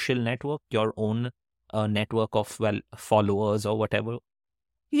own social network, your own network of, followers or whatever.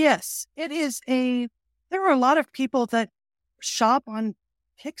 Yes, it is there are a lot of people that shop on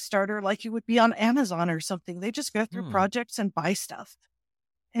Kickstarter like you would be on Amazon or something. They just go through projects and buy stuff.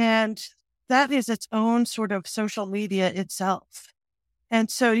 And that is its own sort of social media itself.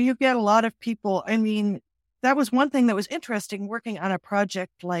 And so you get a lot of people. I mean, that was one thing that was interesting working on a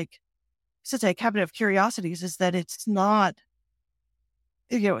project like Cincinnati Cabinet of Curiosities, is that it's not,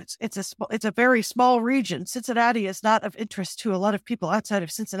 it's a very small region. Cincinnati is not of interest to a lot of people outside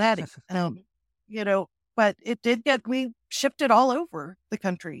of Cincinnati, but we shipped it all over the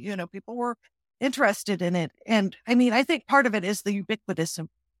country. People were interested in it. And I mean, I think part of it is the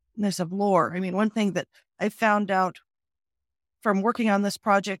ubiquitousness of lore. I mean, one thing that I found out from working on this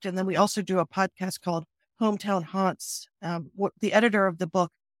project, and then we also do a podcast called Hometown Haunts. The editor of the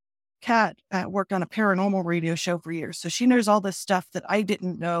book, Kat, worked on a paranormal radio show for years. So she knows all this stuff that I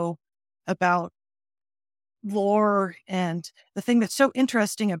didn't know about lore. And the thing that's so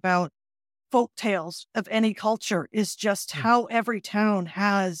interesting about folk tales of any culture is just how every town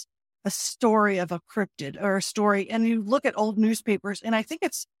has a story of a cryptid or a story. And you look at old newspapers, and I think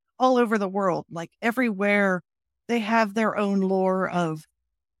it's all over the world, like everywhere they have their own lore of,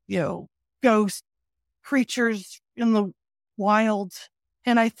 ghosts, creatures in the wild.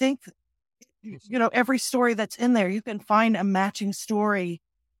 And I think, every story that's in there, you can find a matching story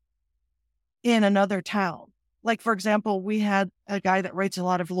in another town. Like, for example, we had a guy that writes a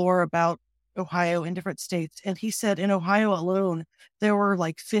lot of lore about Ohio in different states. And he said in Ohio alone, there were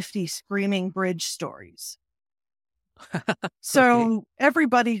like 50 screaming bridge stories. So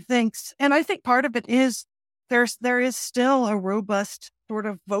everybody thinks, and I think part of it is there is still a robust sort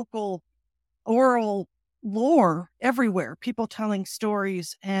of vocal, oral lore everywhere, people telling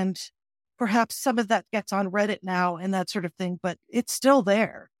stories, and perhaps some of that gets on Reddit now and that sort of thing, but it's still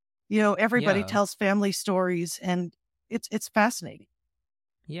there. Everybody tells family stories, and it's fascinating.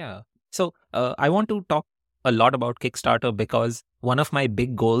 Yeah. So I want to talk a lot about Kickstarter because one of my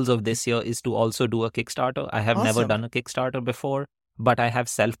big goals of this year is to also do a Kickstarter. I have never done a Kickstarter before, but I have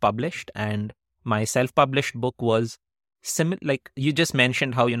self-published, and my self-published book was similar. Like you just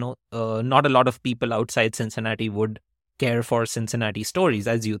mentioned how, not a lot of people outside Cincinnati would care for Cincinnati stories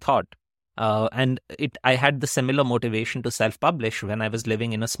as you thought. And I had the similar motivation to self-publish when I was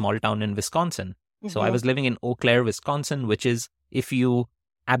living in a small town in Wisconsin. Mm-hmm. So I was living in Eau Claire, Wisconsin, which is, if you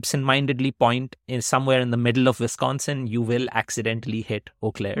absent-mindedly point in somewhere in the middle of Wisconsin, you will accidentally hit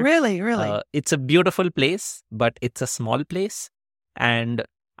Eau Claire. Really? It's a beautiful place, but it's a small place. And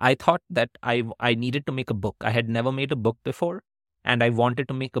I thought that I needed to make a book. I had never made a book before, and I wanted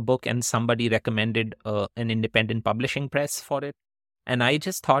to make a book, and somebody recommended an independent publishing press for it. And I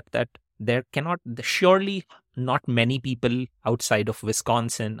just thought that surely not many people outside of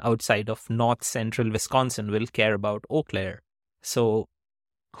Wisconsin, outside of North Central Wisconsin, will care about Eau Claire. So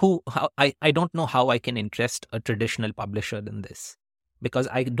I don't know how I can interest a traditional publisher in this, because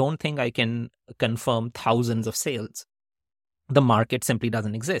I don't think I can confirm thousands of sales. The market simply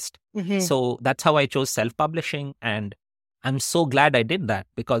doesn't exist. Mm-hmm. So that's how I chose self-publishing, and I'm so glad I did that,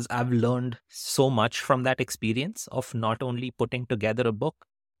 because I've learned so much from that experience of not only putting together a book,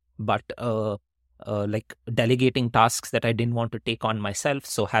 but like delegating tasks that I didn't want to take on myself.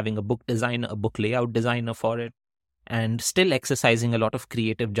 So having a book designer, a book layout designer for it, and still exercising a lot of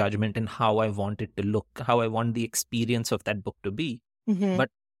creative judgment in how I want it to look, how I want the experience of that book to be. Mm-hmm. But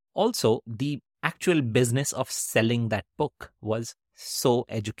also the actual business of selling that book was so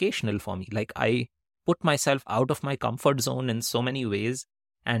educational for me. Like, I put myself out of my comfort zone in so many ways,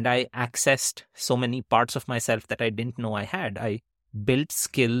 and I accessed so many parts of myself that I didn't know I had. I built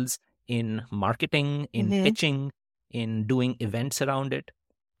skills in marketing, in mm-hmm. pitching, in doing events around it.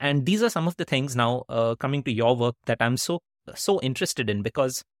 And these are some of the things now, coming to your work, that I'm so interested in,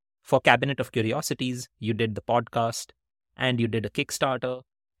 because for Cabinet of Curiosities, you did the podcast and you did a Kickstarter.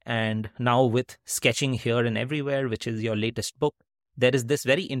 And now with Sketching Here and Everywhere, which is your latest book, there is this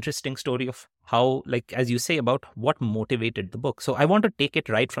very interesting story of how, like, as you say, about what motivated the book. So I want to take it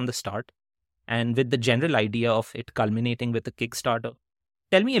right from the start. And with the general idea of it culminating with a Kickstarter,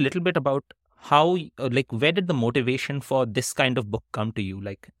 tell me a little bit about how, where did the motivation for this kind of book come to you?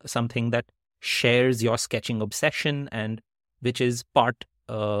 Like something that shares your sketching obsession and which is part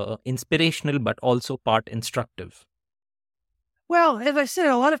inspirational, but also part instructive. Well, as I said,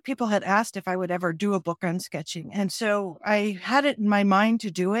 a lot of people had asked if I would ever do a book on sketching. And so I had it in my mind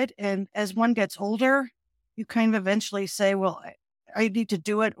to do it. And as one gets older, you kind of eventually say, well, I need to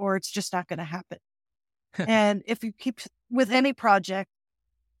do it or it's just not going to happen. And if you keep with any project,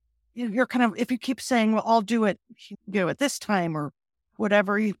 you're kind of, if you keep saying, well, I'll do it, at this time or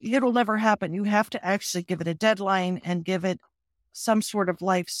whatever, it'll never happen. You have to actually give it a deadline and give it some sort of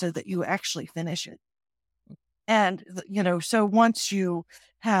life so that you actually finish it. And, so once you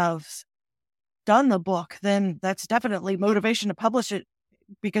have done the book, then that's definitely motivation to publish it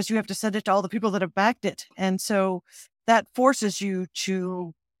because you have to send it to all the people that have backed it. And so that forces you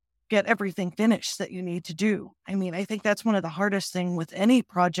to get everything finished that you need to do. I mean, I think that's one of the hardest things with any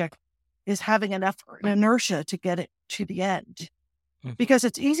project is having enough inertia to get it to the end because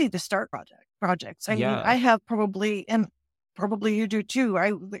it's easy to start projects. I mean, I have probably you do too.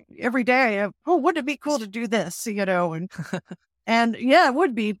 Every day I have, wouldn't it be cool to do this, and, and yeah, it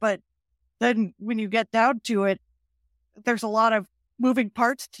would be. But then when you get down to it, there's a lot of moving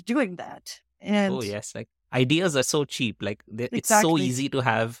parts to doing that. And like ideas are so cheap. Like it's exactly. So easy to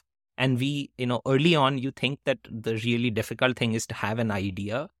have. And we, early on, you think that the really difficult thing is to have an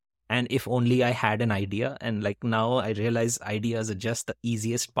idea. And if only I had an idea. And like now I realize ideas are just the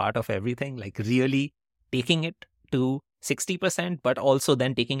easiest part of everything. Like really taking it to 60%, but also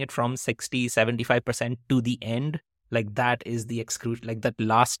then taking it from 60, 75% to the end. Like that is the like that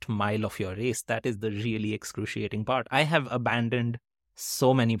last mile of your race. That is the really excruciating part. I have abandoned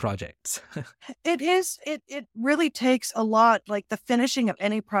so many projects. It is. It really takes a lot, like the finishing of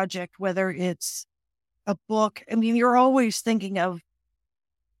any project, whether it's a book. I mean, you're always thinking of,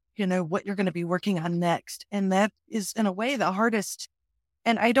 what you're going to be working on next. And that is in a way the hardest.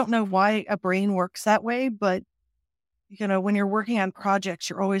 And I don't know why a brain works that way, but when you're working on projects,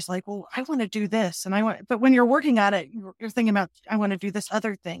 you're always like, well, I want to do this. But when you're working on it, you're thinking about, I want to do this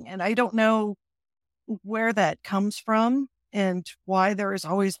other thing. And I don't know where that comes from and why there is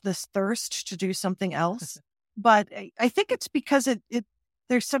always this thirst to do something else. But I think it's because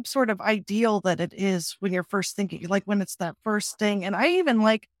there's some sort of ideal that it is when you're first thinking, like when it's that first thing. And I even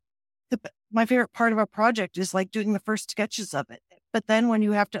like my favorite part of a project is like doing the first sketches of it. But then when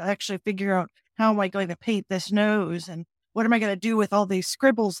you have to actually figure out, how am I going to paint this nose? And what am I going to do with all these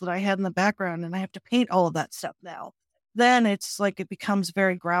scribbles that I had in the background? And I have to paint all of that stuff now. Then it's like it becomes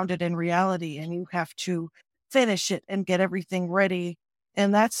very grounded in reality and you have to finish it and get everything ready.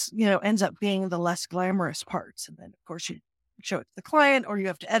 And that's, ends up being the less glamorous parts. And then, of course, you show it to the client or you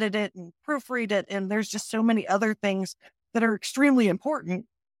have to edit it and proofread it. And there's just so many other things that are extremely important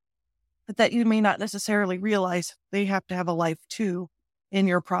that you may not necessarily realize they have to have a life too in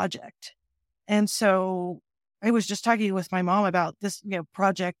your project. And so I was just talking with my mom about this,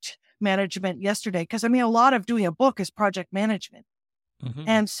 project management yesterday, because I mean, a lot of doing a book is project management. Mm-hmm.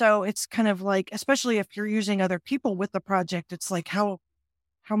 And so it's kind of like, especially if you're using other people with the project, it's like, how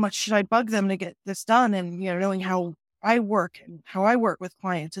much should I bug them to get this done? And, knowing how I work and how I work with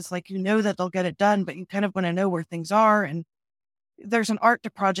clients, it's like, that they'll get it done, but you kind of want to know where things are. And there's an art to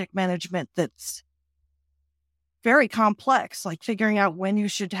project management that's very complex, like figuring out when you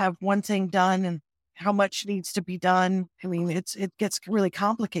should have one thing done and how much needs to be done. I mean, it gets really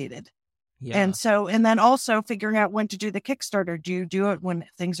complicated. Yeah. And then also figuring out when to do the Kickstarter. Do you do it when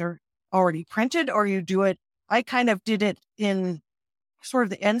things are already printed or you do it? I kind of did it in sort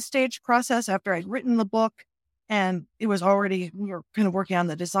of the end stage process after I'd written the book and we were kind of working on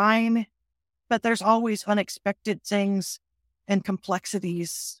the design, but there's always unexpected things and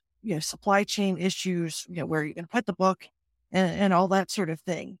complexities, supply chain issues, where you're going to put the book and all that sort of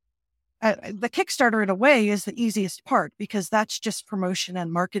thing. The Kickstarter in a way is the easiest part because that's just promotion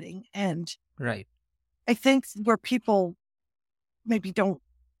and marketing. And right. I think where people maybe don't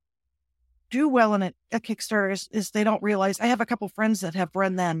do well in a Kickstarter is they don't realize, I have a couple friends that have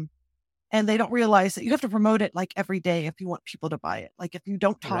run them and they don't realize that you have to promote it like every day if you want people to buy it. Like if you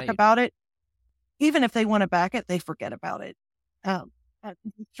don't talk about it, even if they want to back it, they forget about it.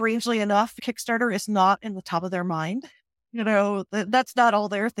 Strangely enough, Kickstarter is not in the top of their mind. That's not all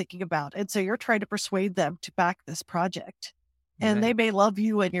they're thinking about. And so you're trying to persuade them to back this project. And they may love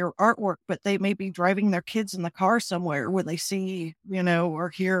you and your artwork, but they may be driving their kids in the car somewhere when they see, or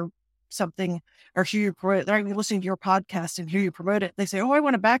hear something, or hear you promote it. They're listening to your podcast and hear you promote it. They say, oh, I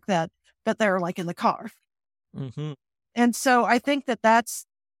want to back that. But they're like in the car. Mm-hmm. And so I think that that's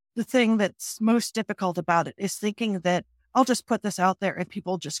the thing that's most difficult about it, is thinking that I'll just put this out there and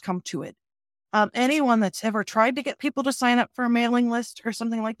people just come to it. Anyone that's ever tried to get people to sign up for a mailing list or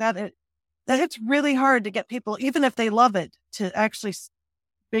something like that, it's really hard to get people, even if they love it, to actually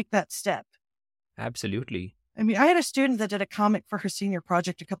make that step. Absolutely. I mean, I had a student that did a comic for her senior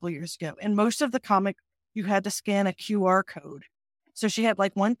project a couple of years ago, and most of the comic, you had to scan a QR code. So she had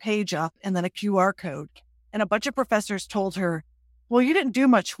like one page up and then a QR code. And a bunch of professors told her, well, you didn't do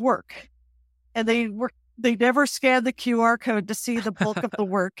much work. And they never scanned the QR code to see the bulk of the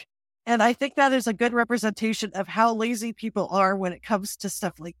work. And I think that is a good representation of how lazy people are when it comes to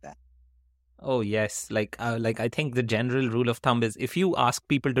stuff like that. Oh, yes. Like I think the general rule of thumb is, if you ask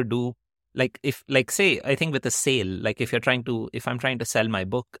people to do, say, I think with a sale, like if I'm trying to sell my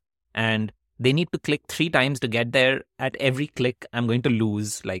book and they need to click 3 times to get there, at every click, I'm going to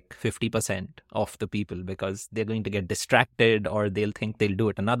lose like 50% of the people, because they're going to get distracted, or they'll think they'll do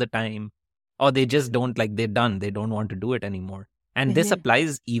it another time, or they just don't, like, they're done. They don't want to do it anymore. And this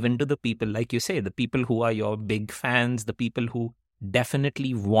applies even to the people, like you say, the people who are your big fans, the people who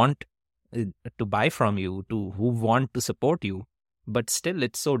definitely want to buy from you, who want to support you. But still,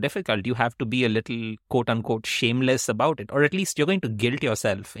 it's so difficult. You have to be a little, quote unquote, shameless about it. Or at least you're going to guilt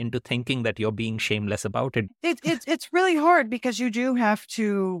yourself into thinking that you're being shameless about it. It's really hard, because you do have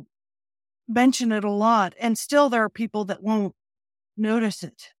to mention it a lot. And still there are people that won't notice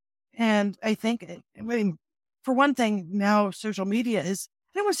it. And I think, for one thing, now social media is,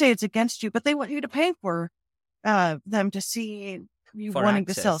 I don't want to say it's against you, but they want you to pay for them to see you for wanting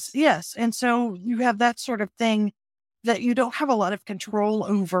access. to sell. Yes. And so you have that sort of thing that you don't have a lot of control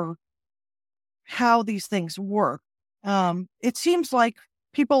over how these things work. It seems like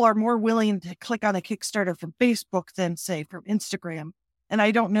people are more willing to click on a Kickstarter from Facebook than, say, from Instagram. And I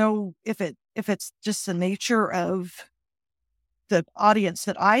don't know if it's just the nature of the audience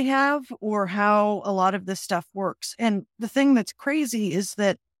that I have, or how a lot of this stuff works. And the thing that's crazy is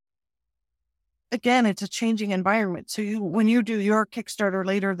that, again, it's a changing environment. So when you do your Kickstarter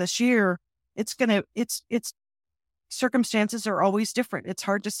later this year, it's circumstances are always different. It's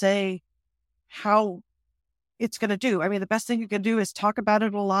hard to say how it's going to do. I mean, the best thing you can do is talk about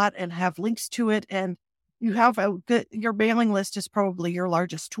it a lot and have links to it. And you have your mailing list is probably your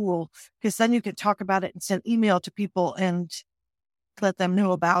largest tool, because then you can talk about it and send email to people and let them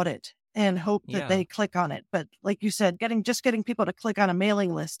know about it and hope that they click on it. But like you said, getting people to click on a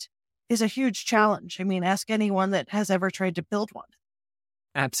mailing list is a huge challenge. I mean, ask anyone that has ever tried to build one.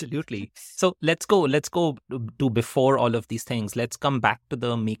 Absolutely. So let's go to before all of these things. Let's come back to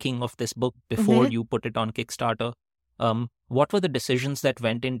the making of this book before you put it on Kickstarter. What were the decisions that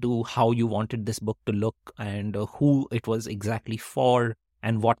went into how you wanted this book to look, and who it was exactly for,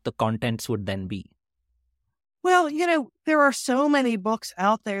 and what the contents would then be? Well, there are so many books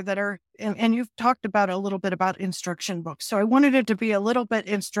out there that are, and you've talked about a little bit about instruction books. So I wanted it to be a little bit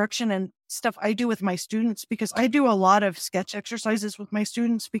instruction and stuff I do with my students, because I do a lot of sketch exercises with my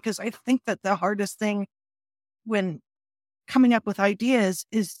students, because I think that the hardest thing when coming up with ideas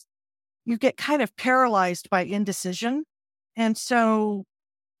is you get kind of paralyzed by indecision. And so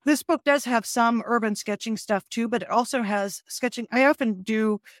this book does have some urban sketching stuff too, but it also has sketching. I often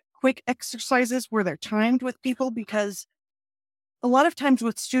do quick exercises where they're timed with people, because a lot of times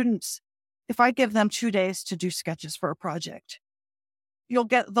with students, if I give them 2 days to do sketches for a project,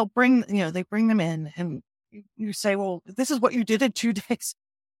 they bring them in and you say, well, this is what you did in 2 days.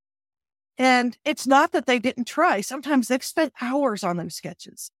 And it's not that they didn't try. Sometimes they've spent hours on those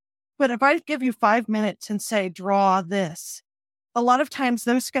sketches. But if I give you 5 minutes and say, draw this, a lot of times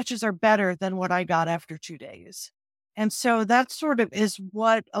those sketches are better than what I got after 2 days. And so that sort of is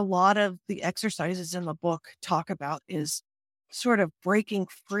what a lot of the exercises in the book talk about, is sort of breaking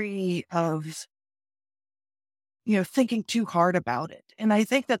free of, thinking too hard about it. And I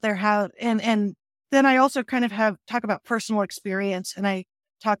think that and then I also kind of talk about personal experience, and I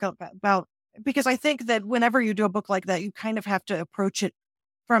talk about, because I think that whenever you do a book like that, you kind of have to approach it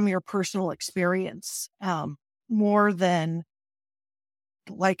from your personal experience, more than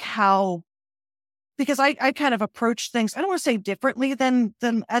like how, because I kind of approach things, I don't want to say differently than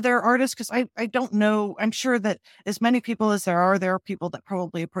other artists, because I don't know. I'm sure that as many people as there are people that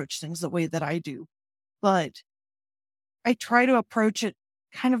probably approach things the way that I do. But I try to approach it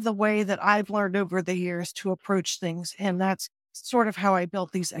kind of the way that I've learned over the years to approach things. And that's sort of how I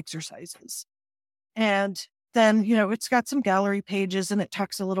built these exercises. And then, it's got some gallery pages and it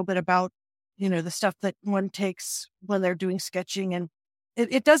talks a little bit about, the stuff that one takes when they're doing sketching. And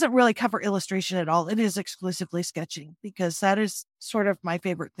it doesn't really cover illustration at all. It is exclusively sketching because that is sort of my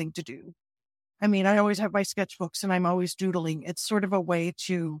favorite thing to do. I mean, I always have my sketchbooks and I'm always doodling. It's sort of a way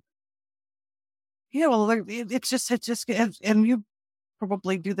to, it's just, and you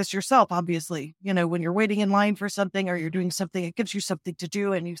probably do this yourself, obviously, when you're waiting in line for something or you're doing something, it gives you something to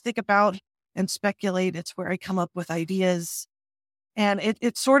do and you think about and speculate. It's where I come up with ideas. And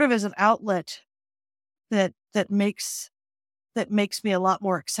it sort of is an outlet that makes me a lot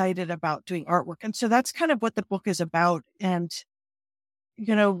more excited about doing artwork. And so that's kind of what the book is about. And,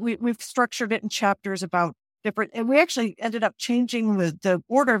 we've structured it in chapters about different, and we actually ended up changing the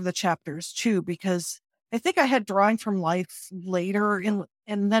order of the chapters too, because I think I had drawing from life later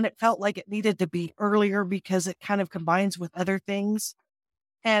and then it felt like it needed to be earlier because it kind of combines with other things.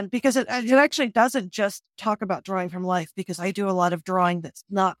 And because it actually doesn't just talk about drawing from life, because I do a lot of drawing that's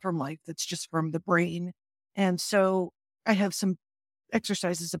not from life, that's just from the brain. And so I have some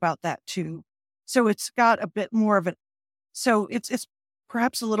exercises about that too. So it's got a bit more of so it's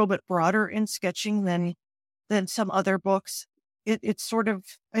perhaps a little bit broader in sketching than some other books. It's sort of,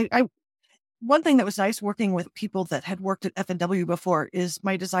 one thing that was nice working with people that had worked at F&W before is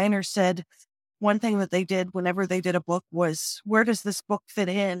my designer said, one thing that they did whenever they did a book was, where does this book fit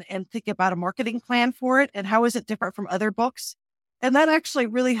in, and think about a marketing plan for it and how is it different from other books? And that actually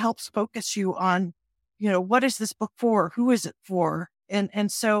really helps focus you on, what is this book for? Who is it for?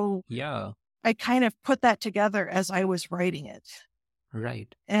 And so yeah, I kind of put that together as I was writing it.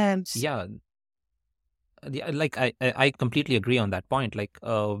 Right. And yeah, like I completely agree on that point. Like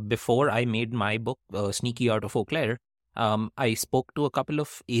before I made my book, Sneaky Art of Eau Claire, I spoke to a couple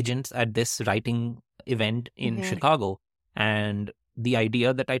of agents at this writing event in Chicago, and the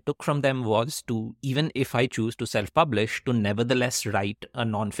idea that I took from them was to, even if I choose to self-publish, to nevertheless write a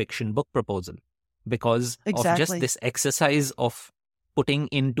non-fiction book proposal, because of just this exercise of putting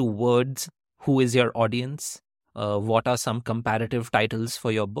into words who is your audience, what are some comparative titles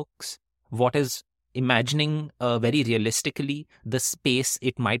for your books, what is imagining very realistically the space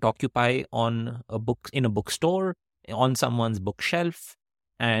it might occupy on a book, in a bookstore, on someone's bookshelf.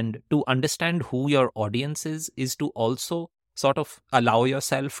 And to understand who your audience is to also sort of allow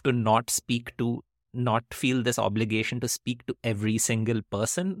yourself to not feel this obligation to speak to every single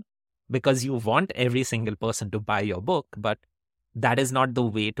person, because you want every single person to buy your book, but that is not the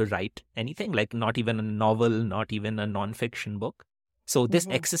way to write anything, like not even a novel, not even a non-fiction book. So this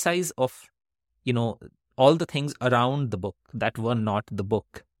exercise of, all the things around the book that were not the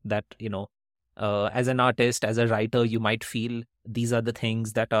book, that, as an artist, as a writer, you might feel these are the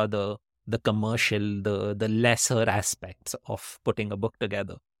things that are the commercial, the lesser aspects of putting a book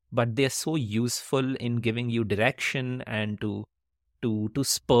together. But they're so useful in giving you direction and to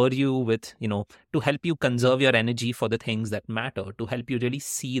spur you with, to help you conserve your energy for the things that matter, to help you really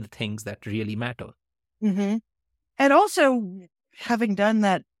see the things that really matter. And also, having done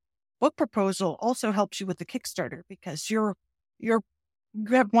that book proposal also helps you with the Kickstarter, because you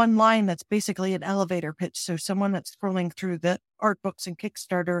have one line that's basically an elevator pitch. So someone that's scrolling through the art books and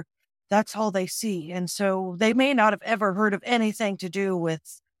Kickstarter, that's all they see. And so they may not have ever heard of anything to do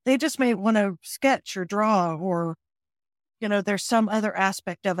with, they just may want to sketch or draw, or, there's some other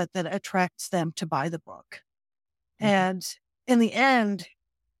aspect of it that attracts them to buy the book. And in the end,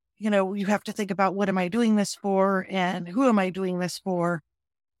 you have to think about, what am I doing this for? And who am I doing this for?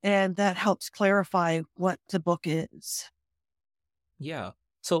 And that helps clarify what the book is. Yeah.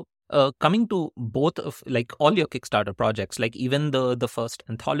 So coming to both of, like, all your Kickstarter projects, like even the first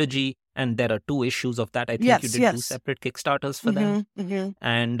anthology, and there are 2 issues of that. I think you did 2 separate Kickstarters for them.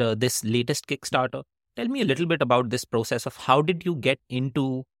 And this latest Kickstarter, tell me a little bit about this process of how did you get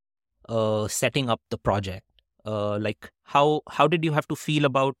into setting up the project? Like how did you have to feel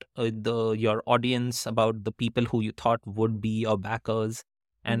about your audience, about the people who you thought would be your backers?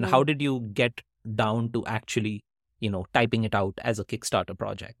 And how did you get down to actually, typing it out as a Kickstarter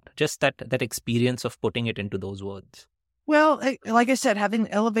project? Just that experience of putting it into those words. Well, like I said, having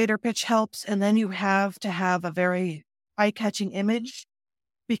the elevator pitch helps. And then you have to have a very eye-catching image,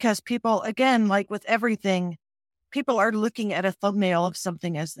 because people, again, like with everything, people are looking at a thumbnail of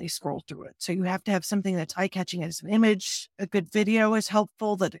something as they scroll through it. So you have to have something that's eye-catching as an image. A good video is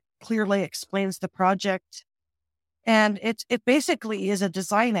helpful that clearly explains the project. And it basically is a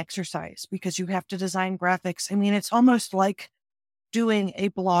design exercise, because you have to design graphics. I mean, it's almost like doing a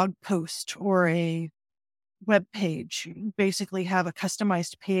blog post or a web page. You basically have a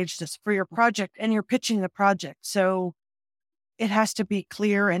customized page that's for your project, and you're pitching the project. So it has to be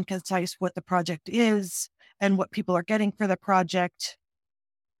clear and concise what the project is. and what people are getting for the project.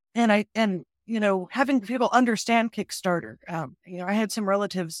 And having people understand Kickstarter. I had some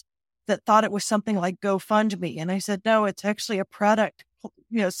relatives that thought it was something like GoFundMe. And I said, no, it's actually a product,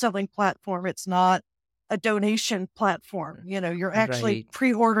 selling platform. It's not a donation platform. You're actually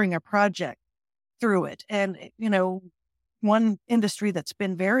pre-ordering a project through it. And, one industry that's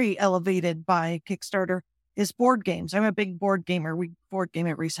been very elevated by Kickstarter is board games. I'm a big board gamer. We board game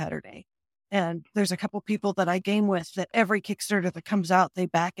every Saturday. And there's a couple people that I game with that every Kickstarter that comes out, they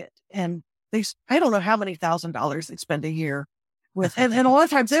back it. And I don't know how many $1,000 they spend a year with. And a lot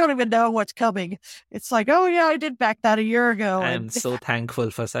of times they don't even know what's coming. It's like, oh yeah, I did back that a year ago. I'm so thankful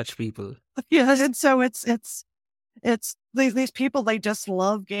for such people. Yeah. And so it's these people, they just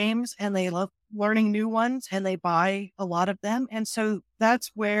love games and they love learning new ones and they buy a lot of them. And so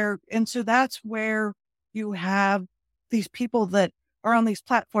that's where you have these people that are on these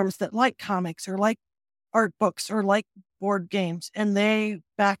platforms that like comics or like art books or like board games, and they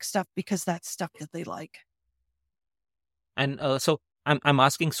back stuff because that's stuff that they like. And so I'm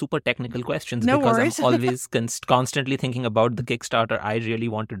asking super technical questions no because worries. I'm always constantly thinking about the Kickstarter I really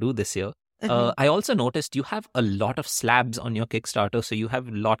want to do this year. I also noticed you have a lot of slabs on your Kickstarter, so you have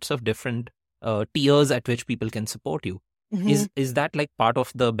lots of different tiers at which people can support you. Mm-hmm. Is that like part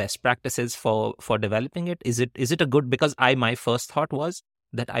of the best practices for developing it? Is it a good, because my first thought was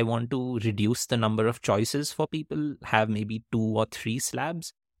that I want to reduce the number of choices for people, have maybe 2 or 3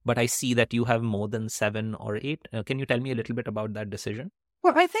 slabs, but I see that you have more than 7 or 8. Can you tell me a little bit about that decision?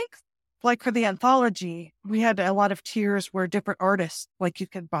 Well, I think like for the anthology, we had a lot of tiers where different artists, like you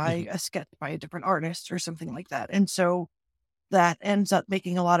could buy a sketch by a different artist or something like that. And so that ends up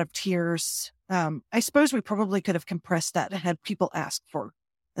making a lot of tiers. I suppose we probably could have compressed that and had people ask for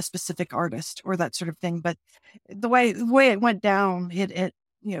a specific artist or that sort of thing. But the way it went down, it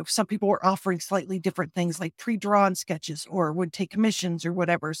some people were offering slightly different things like pre-drawn sketches or would take commissions or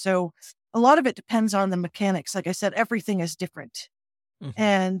whatever. So a lot of it depends on the mechanics. Like I said, everything is different. Mm-hmm.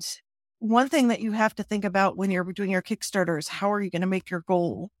 And one thing that you have to think about when you're doing your Kickstarter is how are you going to make your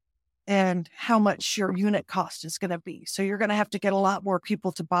goal and how much your unit cost is going to be. So you're going to have to get a lot more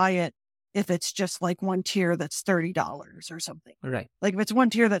people to buy it if it's just like one tier that's $30 or something. Right. Like if it's one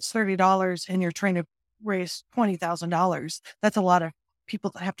tier that's $30 and you're trying to raise $20,000, that's a lot of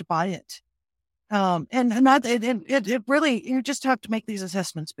people that have to buy it. It really, you just have to make these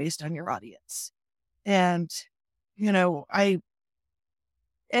assessments based on your audience. And,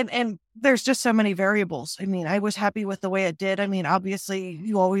 and there's just so many variables. I mean, I was happy with the way it did. I mean, obviously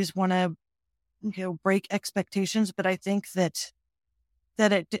you always want to, break expectations, but I think that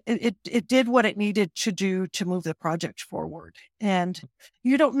it did what it needed to do to move the project forward. And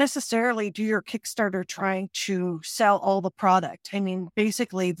you don't necessarily do your Kickstarter trying to sell all the product. I mean,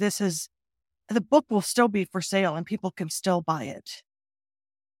 basically the book will still be for sale and people can still buy it.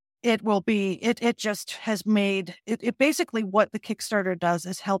 It will be, it just has made it basically what the Kickstarter does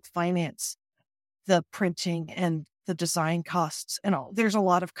is help finance the printing and the design costs and all. There's a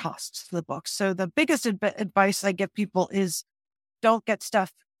lot of costs to the book. So the biggest advice I give people is don't get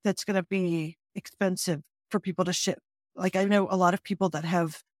stuff that's going to be expensive for people to ship. Like I know a lot of people that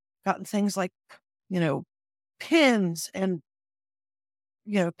have gotten things like, pins and,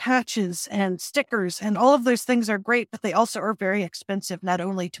 patches and stickers, and all of those things are great, but they also are very expensive, not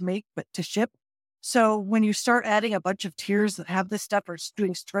only to make, but to ship. So when you start adding a bunch of tiers that have this stuff or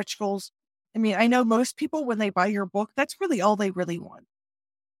doing stretch goals, I mean, I know most people, when they buy your book, that's really all they really want.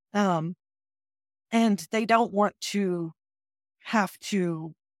 And they don't want to have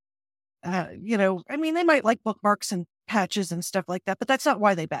to, I mean, they might like bookmarks and patches and stuff like that, but that's not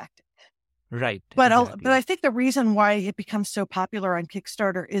why they backed it. Right. But exactly. But I think the reason why it becomes so popular on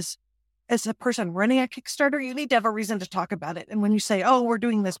Kickstarter is, as a person running a Kickstarter, you need to have a reason to talk about it. And when you say, oh, we're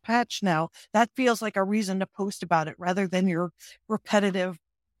doing this patch now, that feels like a reason to post about it rather than your repetitive,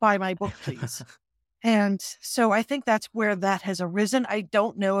 buy my book, please. And so I think that's where that has arisen. I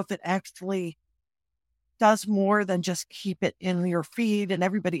don't know if it actually does more than just keep it in your feed and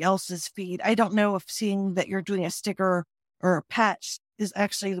everybody else's feed. I don't know if seeing that you're doing a sticker or a patch is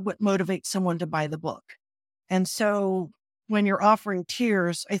actually what motivates someone to buy the book. And so when you're offering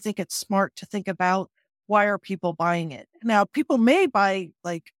tiers, I think it's smart to think about, why are people buying it? Now, people may buy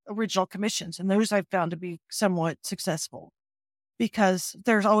like original commissions, and those I've found to be somewhat successful because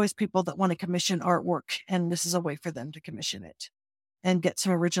there's always people that want to commission artwork, and this is a way for them to commission it and get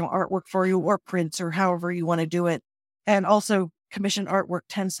some original artwork for you, or prints, or however you want to do it. And also commissioned artwork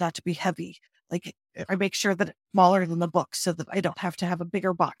tends not to be heavy. Like I make sure that it's smaller than the book so that I don't have to have a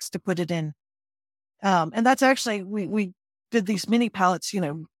bigger box to put it in. And that's actually, we did these mini palettes,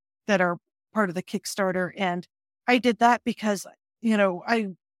 that are part of the Kickstarter. And I did that because, I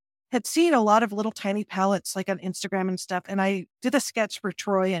had seen a lot of little tiny palettes like on Instagram and stuff. And I did a sketch for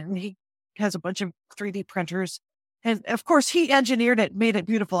Troy, and he has a bunch of 3D printers. And of course he engineered it, made it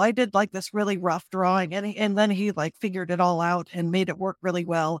beautiful. I did like this really rough drawing, and then he like figured it all out and made it work really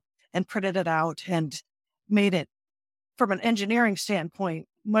well and printed it out and made it from an engineering standpoint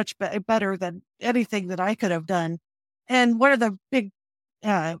much better than anything that I could have done. And one of the big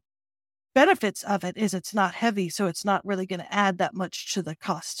benefits of it is it's not heavy, so it's not really going to add that much to the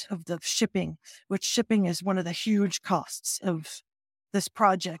cost of the shipping, which shipping is one of the huge costs of this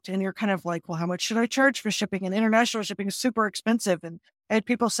project. And you're kind of like, well, how much should I charge for shipping? And international shipping is super expensive. And I had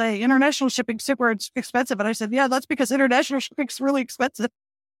people say, international shipping super expensive. And I said, yeah, that's because international shipping is really expensive.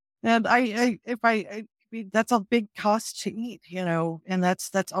 And I mean, that's a big cost to eat, and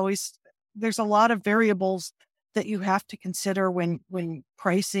that's always, there's a lot of variables that you have to consider when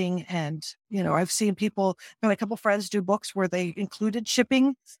pricing. And, I've seen people, a couple friends do books where they included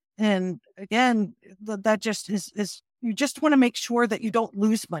shipping. And again, that just is you just want to make sure that you don't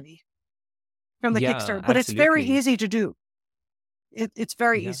lose money from the Kickstarter, but it's very easy to do. It's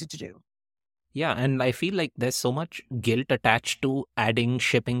very easy to do. Yeah, and I feel like there's so much guilt attached to adding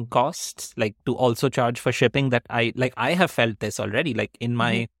shipping costs, like to also charge for shipping, that I have felt this already, like in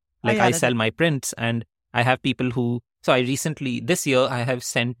my, I sell my prints, and I have people who, so I recently, this year, I have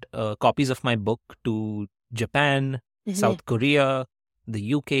sent copies of my book to Japan, South Korea,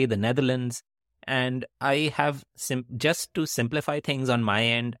 the UK, the Netherlands, and I have, just to simplify things on my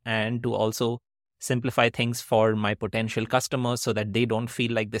end and to also simplify things for my potential customers so that they don't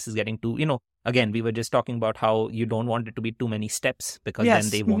feel like this is getting too, again, we were just talking about how you don't want it to be too many steps because then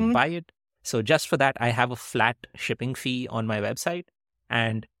they won't buy it. So just for that, I have a flat shipping fee on my website.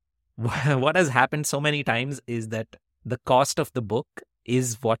 And what has happened so many times is that the cost of the book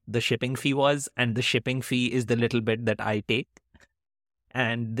is what the shipping fee was, and the shipping fee is the little bit that I take.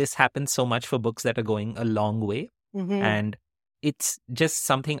 And this happens so much for books that are going a long way. And it's just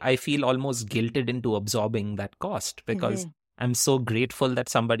something I feel almost guilted into absorbing that cost because I'm so grateful that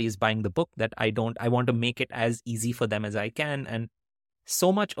somebody is buying the book that I want to make it as easy for them as I can. And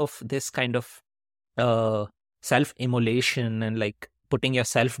so much of this kind of self-immolation and like putting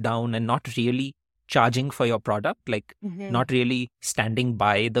yourself down and not really charging for your product, like not really standing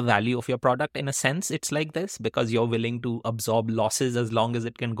by the value of your product. In a sense, it's like this because you're willing to absorb losses as long as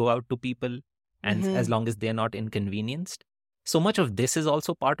it can go out to people and as long as they're not inconvenienced. So much of this is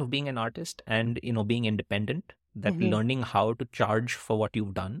also part of being an artist and, being independent, that learning how to charge for what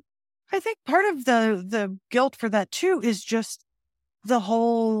you've done. I think part of the guilt for that too is just the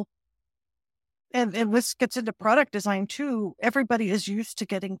whole, and this gets into product design too. Everybody is used to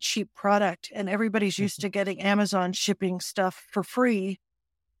getting cheap product and everybody's used to getting Amazon shipping stuff for free.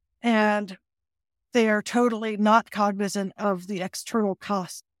 And they are totally not cognizant of the external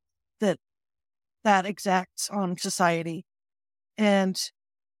cost that exacts on society. And,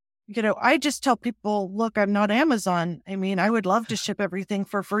 I just tell people, look, I'm not Amazon. I mean, I would love to ship everything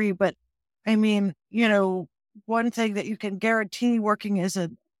for free, but I mean, one thing that you can guarantee working as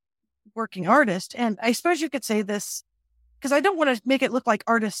a working artist, and I suppose you could say this because I don't want to make it look like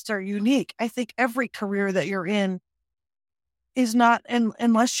artists are unique. I think every career that you're in is not,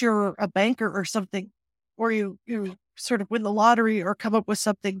 unless you're a banker or something, or you sort of win the lottery or come up with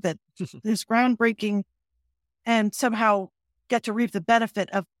something that is groundbreaking and somehow get to reap the benefit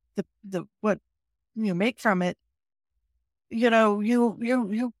of the what you make from it. You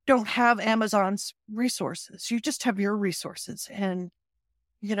don't have Amazon's resources. You just have your resources, and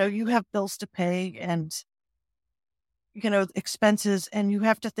you have bills to pay and expenses, and you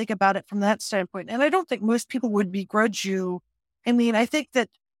have to think about it from that standpoint. And I don't think most people would begrudge you. I mean, I think that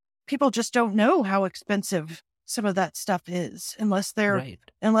people just don't know how expensive some of that stuff is unless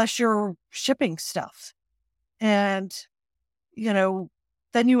you're shipping stuff. And,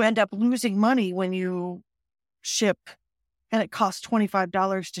 then you end up losing money when you ship and it costs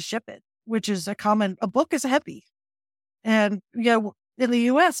 $25 to ship it, which is a book is heavy. And, in the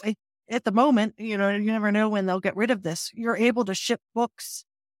US, at the moment, you never know when they'll get rid of this. You're able to ship books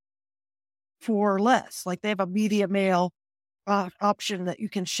for less. Like they have a media mail option that you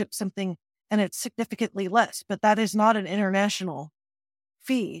can ship something and it's significantly less, but that is not an international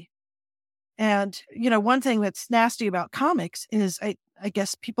fee. And, one thing that's nasty about comics is I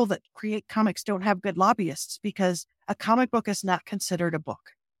guess people that create comics don't have good lobbyists because a comic book is not considered a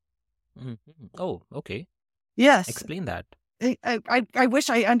book. Oh, okay. Yes. Explain that. I wish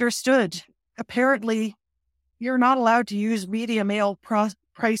I understood. Apparently, you're not allowed to use media mail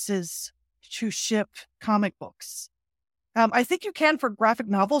prices to ship comic books. I think you can for graphic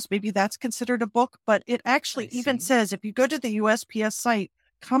novels. Maybe that's considered a book, but it actually even says if you go to the USPS site,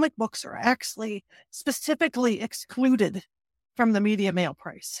 comic books are actually specifically excluded from the media mail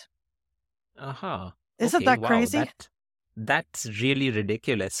price. Isn't that crazy? That's really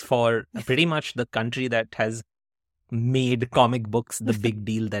ridiculous for pretty much the country that has made comic books the big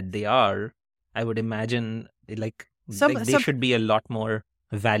deal that they are. I would imagine they should be a lot more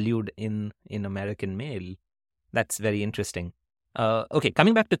valued in American mail. That's very interesting. Okay,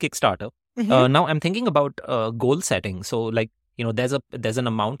 coming back to Kickstarter. Now I'm thinking about goal setting. So there's an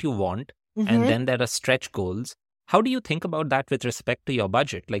amount you want, and then there are stretch goals. How do you think about that with respect to your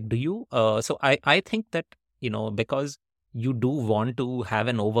budget? Like, do you? So I think that because you do want to have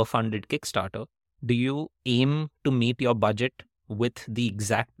an overfunded Kickstarter, do you aim to meet your budget with the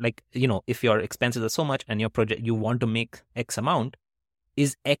exact, if your expenses are so much and your project, you want to make X amount,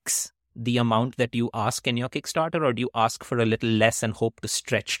 is X the amount that you ask in your Kickstarter, or do you ask for a little less and hope to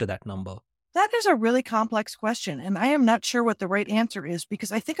stretch to that number? That is a really complex question, and I am not sure what the right answer is,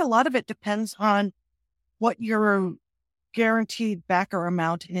 because I think a lot of it depends on what your guaranteed backer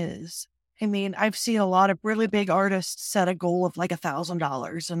amount is. I mean, I've seen a lot of really big artists set a goal of like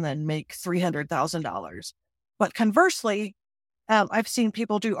 $1,000 and then make $300,000. But conversely, I've seen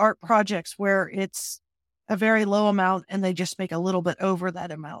people do art projects where it's a very low amount and they just make a little bit over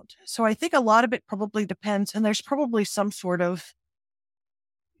that amount. So I think a lot of it probably depends, and there's probably some sort of,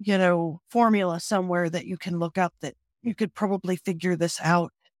 formula somewhere that you can look up that you could probably figure this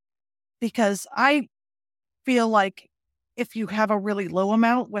out. Because I feel like if you have a really low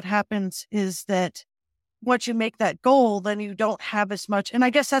amount, what happens is that once you make that goal, then you don't have as much. And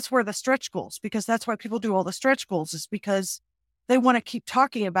I guess that's where the stretch goals, because that's why people do all the stretch goals, is because they want to keep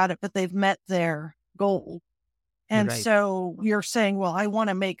talking about it, but they've met their goal. And right. So you're saying, well, I want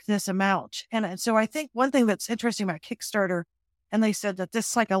to make this amount. And so I think one thing that's interesting about Kickstarter, and they said that this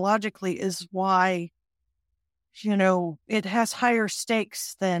psychologically is why, it has higher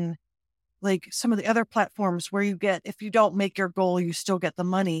stakes than like some of the other platforms where you get, if you don't make your goal, you still get the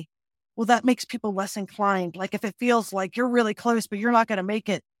money. Well, that makes people less inclined. Like if it feels like you're really close, but you're not going to make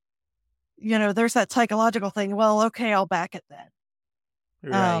it, there's that psychological thing. Well, okay, I'll back it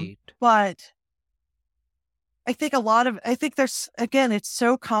then. Right. But I think there's, again, it's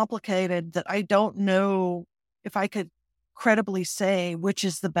so complicated that I don't know if I could credibly say which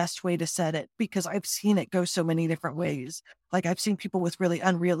is the best way to set it, because I've seen it go so many different ways. Like I've seen people with really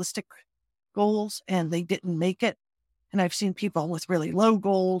unrealistic goals and they didn't make it. And I've seen people with really low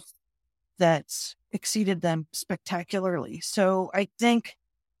goals that exceeded them spectacularly. So I think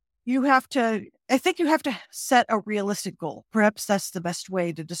you have to set a realistic goal. Perhaps that's the best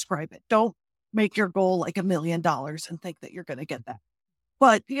way to describe it. Don't make your goal like $1 million and think that you're going to get that.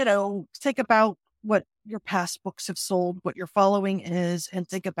 But, think about what your past books have sold, what your following is, and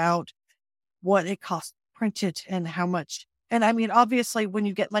think about what it costs to print it and how much. And I mean, obviously, when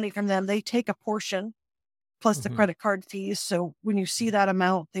you get money from them, they take a portion plus the credit card fees. So when you see that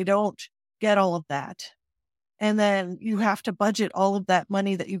amount, they don't get all of that. And then you have to budget all of that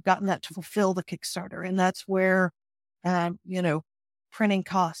money that you've gotten that to fulfill the Kickstarter. And that's where, printing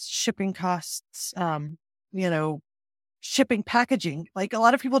costs, shipping costs, shipping, packaging. Like a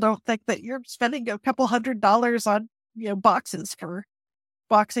lot of people don't think that you're spending a couple $100 on, boxes for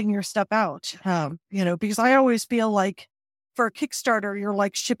boxing your stuff out. Because I always feel like for a Kickstarter, you're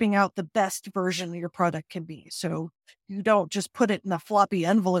like shipping out the best version of your product can be. So you don't just put it in a floppy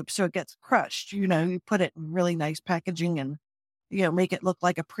envelope so it gets crushed. You put it in really nice packaging and, make it look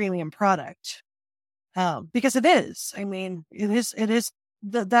like a premium product. Because it is. I mean, it is.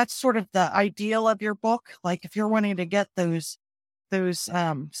 That's sort of the ideal of your book. Like if you're wanting to get those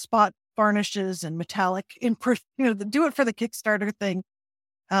spot varnishes and metallic imprint, do it for the Kickstarter thing.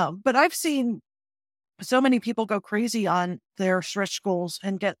 But I've seen so many people go crazy on their stretch goals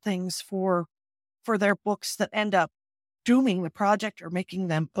and get things for their books that end up dooming the project or making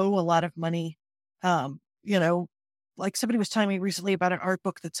them owe a lot of money. Like somebody was telling me recently about an art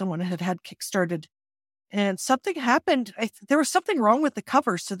book that someone had kickstarted, and something happened. There was something wrong with the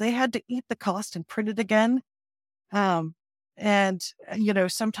cover, so they had to eat the cost and print it again. And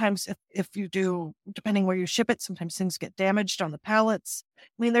sometimes if you do, depending where you ship it, sometimes things get damaged on the pallets. I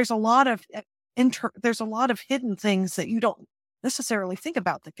mean, there's a lot of hidden things that you don't necessarily think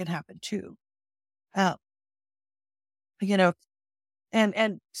about that can happen too. And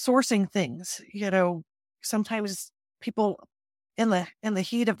sourcing things, sometimes people in the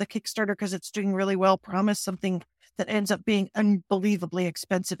heat of the Kickstarter, because it's doing really well, promise something that ends up being unbelievably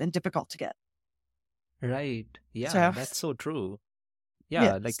expensive and difficult to get. Right. Yeah, that's so true.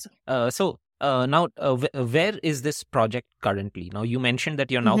 Yeah. So where is this project currently? Now, you mentioned that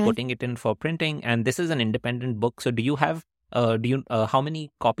you're now putting it in for printing, and this is an independent book. So do you have, how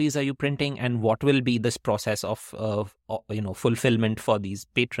many copies are you printing, and what will be this process of, fulfillment for these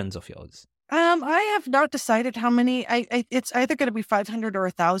patrons of yours? I have not decided how many. It's either going to be 500 or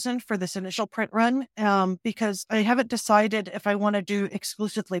 1,000 for this initial print run, because I haven't decided if I want to do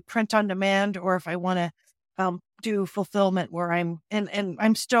exclusively print on demand or if I want to do fulfillment where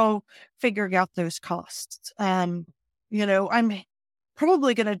I'm still figuring out those costs. I'm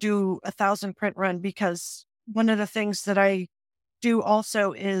probably going to do 1,000 print run because one of the things that I do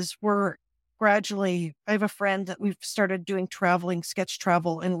also is I have a friend that we've started doing sketch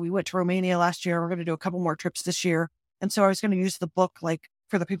travel, and we went to Romania last year. We're going to do a couple more trips this year. And so I was going to use the book like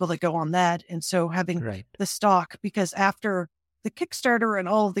for the people that go on that. And so having the stock, because after the Kickstarter and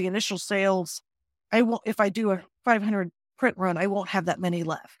all of the initial sales, if I do a 500 print run, I won't have that many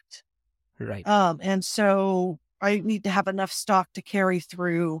left. Right. And so I need to have enough stock to carry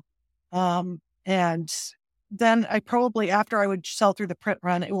through. And then after I would sell through the print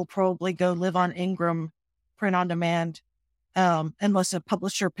run, it will probably go live on Ingram, print on demand, unless a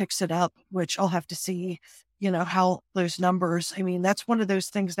publisher picks it up, which I'll have to see, how those numbers. I mean, that's one of those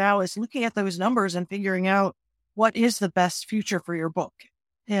things now is looking at those numbers and figuring out what is the best future for your book.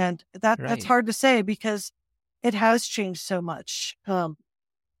 And that's hard to say because it has changed so much.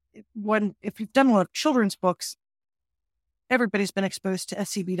 If you've done a lot of children's books, everybody's been exposed to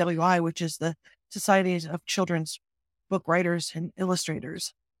SCBWI, which is the Societies of Children's Book Writers and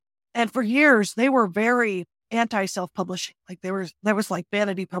Illustrators. And for years, they were very anti-self-publishing. Like that was like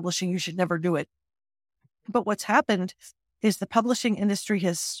vanity publishing. You should never do it. But what's happened is the publishing industry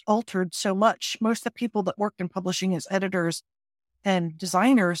has altered so much. Most of the people that worked in publishing as editors and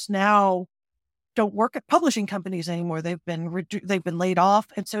designers now don't work at publishing companies anymore. They've been laid off.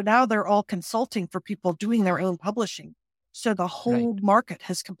 And so now they're all consulting for people doing their own publishing. So the whole market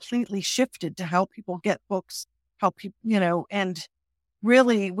has completely shifted to how people get books, and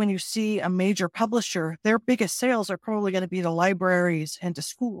really when you see a major publisher, their biggest sales are probably going to be to libraries and to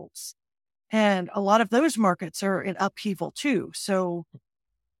schools. And a lot of those markets are in upheaval too. So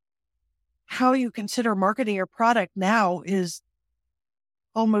how you consider marketing your product now is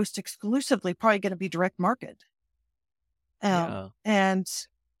almost exclusively probably going to be direct market. And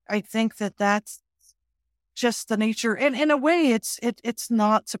I think that's just the nature. And in a way, it's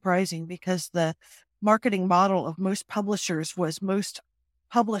not surprising because the marketing model of most publishers was most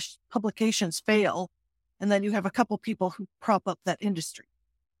publications fail. And then you have a couple people who prop up that industry.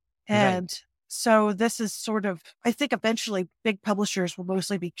 And so this is sort of, I think eventually big publishers will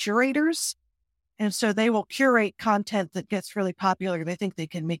mostly be curators. And so they will curate content that gets really popular, they think they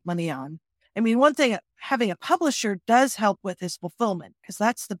can make money on. I mean, one thing having a publisher does help with is fulfillment, because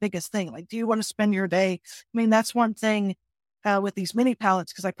that's the biggest thing. Like, do you want to spend your day? I mean, that's one thing with these mini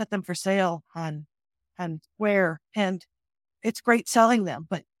palettes, because I put them for sale on Square, and it's great selling them,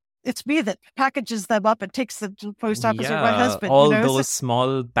 but it's me that packages them up and takes them to the post office with my husband. All those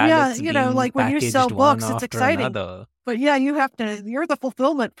small pallets like when you sell books, it's exciting. Another. But you're the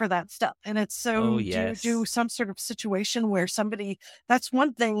fulfillment for that stuff. And it's so, do you do some sort of situation where that's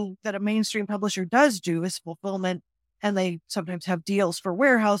one thing that a mainstream publisher does do is fulfillment. And they sometimes have deals for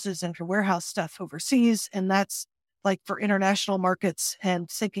warehouses and for warehouse stuff overseas. And that's like for international markets and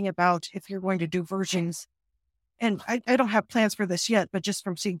thinking about if you're going to do versions. And I don't have plans for this yet, but just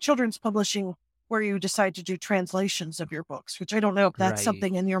from seeing children's publishing where you decide to do translations of your books, which I don't know if that's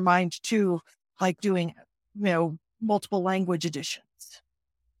something in your mind too, like doing, multiple language editions.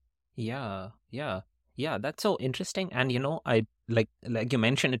 Yeah. That's so interesting. And, I like you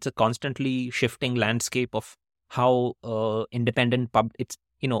mentioned, it's a constantly shifting landscape of how independent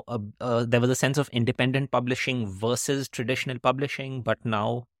there was a sense of independent publishing versus traditional publishing, but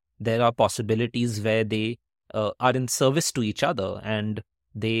now there are possibilities where they are in service to each other and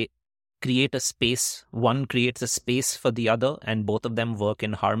they create a space. One creates a space for the other and both of them work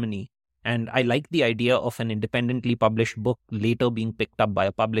in harmony. And I like the idea of an independently published book later being picked up by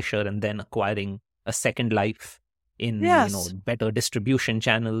a publisher and then acquiring a second life in better distribution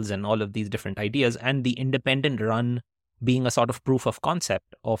channels and all of these different ideas, and the independent run being a sort of proof of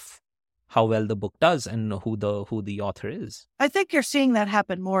concept of how well the book does and who the author is. I think you're seeing that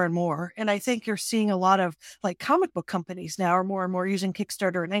happen more and more. And I think you're seeing a lot of like comic book companies now are more and more using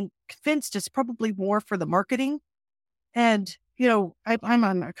Kickstarter, and I'm convinced it's probably more for the marketing. And, I'm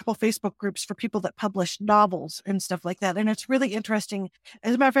on a couple Facebook groups for people that publish novels and stuff like that. And it's really interesting.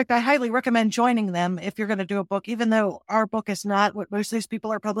 As a matter of fact, I highly recommend joining them if you're going to do a book, even though our book is not what most of these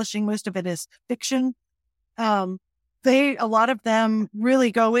people are publishing. Most of it is fiction. a lot of them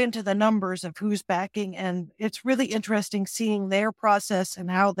really go into the numbers of who's backing, and it's really interesting seeing their process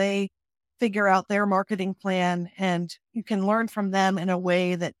and how they figure out their marketing plan, and you can learn from them in a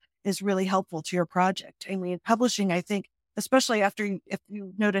way that is really helpful to your project. I mean, publishing, I think, especially if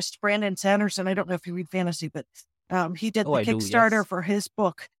you noticed Brandon Sanderson, I don't know if you read fantasy, but he did the I Kickstarter do, yes. for his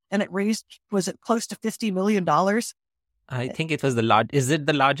book, and it raised, was it close to $50 million? I think it was is it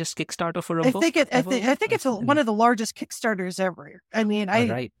the largest Kickstarter for a book ever? I think it's one of the largest Kickstarters ever. I mean, I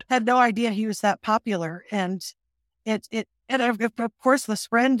Right. had no idea he was that popular, and and of course, this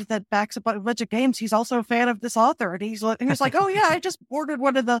friend that backs a bunch of games, he's also a fan of this author, and he's like, oh yeah, I just ordered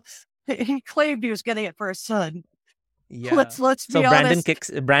one of the. He claimed he was getting it for his son. Yeah. Let's be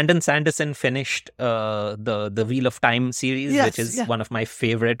honest. Brandon Sanderson finished the Wheel of Time series, Yes, which is one of my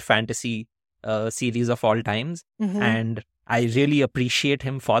favorite fantasy series of all times. Mm-hmm. And I really appreciate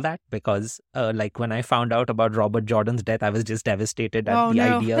him for that, because like when I found out about Robert Jordan's death, I was just devastated at the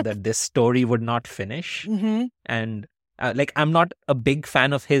idea that this story would not finish. Mm-hmm. And like, I'm not a big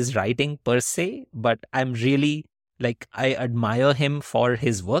fan of his writing per se, but I'm really, like, I admire him for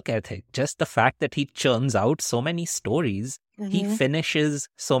his work ethic. Just the fact that he churns out so many stories, he finishes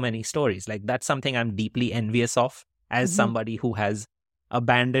so many stories. Like, that's something I'm deeply envious of as somebody who has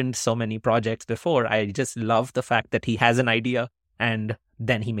abandoned so many projects before. I just love the fact that he has an idea and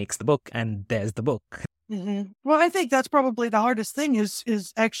then he makes the book, and there's the book. Well, I think that's probably the hardest thing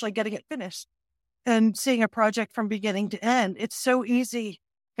is actually getting it finished and seeing a project from beginning to end. It's so easy.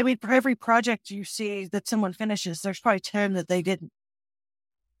 I mean, for every project you see that someone finishes, there's probably 10 that they didn't.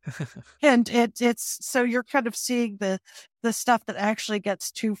 And it's so you're kind of seeing the stuff that actually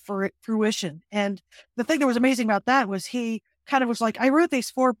gets to fruition. And the thing that was amazing about that was he kind of was like, I wrote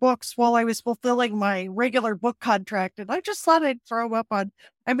these 4 books while I was fulfilling my regular book contract, and I just thought I'd throw up on.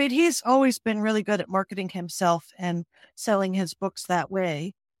 I mean, he's always been really good at marketing himself and selling his books that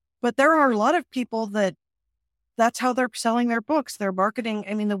way. But there are a lot of people that's how they're selling their books. They're marketing.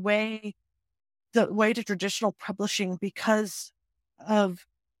 I mean, the way to traditional publishing because of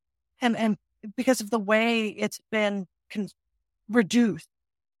and because of the way it's been reduced.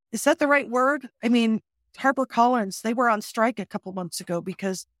 Is that the right word? I mean, HarperCollins, they were on strike a couple months ago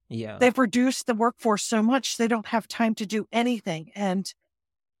because they've reduced the workforce so much they don't have time to do anything. And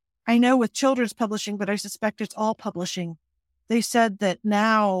I know with children's publishing, but I suspect it's all publishing. They said that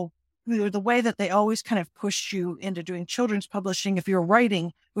now the way that they always kind of pushed you into doing children's publishing, if you're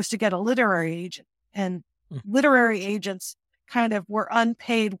writing, was to get a literary agent. And literary agents kind of were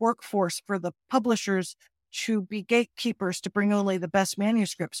unpaid workforce for the publishers to be gatekeepers to bring only the best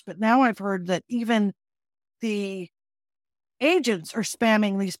manuscripts. But now I've heard that even the agents are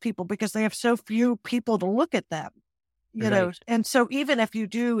spamming these people because they have so few people to look at them, you know. And so even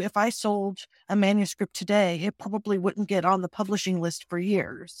if I sold a manuscript today, it probably wouldn't get on the publishing list for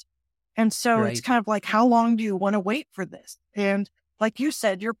years. And so it's kind of like, how long do you want to wait for this? And like you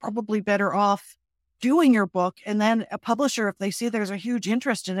said, you're probably better off doing your book, and then a publisher, if they see there's a huge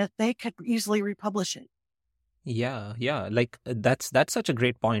interest in it, they could easily republish it. Yeah. Like, that's such a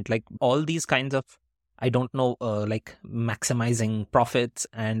great point. Like, all these kinds of, I don't know, like maximizing profits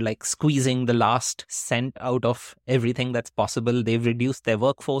and like squeezing the last cent out of everything that's possible. They've reduced their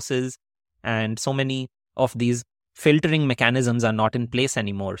workforces, and so many of these filtering mechanisms are not in place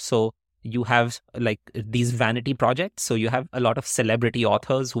anymore. So you have like these vanity projects. So you have a lot of celebrity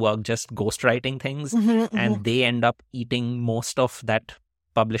authors who are just ghostwriting things, and they end up eating most of that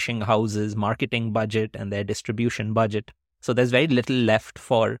publishing houses' marketing budget and their distribution budget. So there's very little left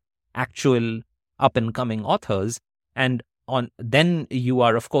for actual up and coming authors. And then you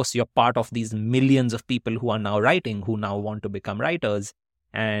are, of course, you're part of these millions of people who are now writing, who now want to become writers.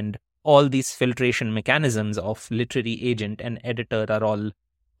 And all these filtration mechanisms of literary agent and editor are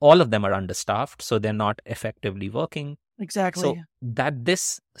all of them are understaffed, so they're not effectively working. Exactly. So that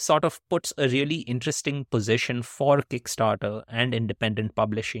this sort of puts a really interesting position for Kickstarter and independent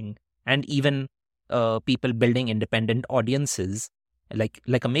publishing, and even people building independent audiences, like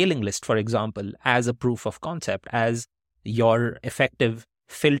a mailing list, for example, as a proof of concept, as your effective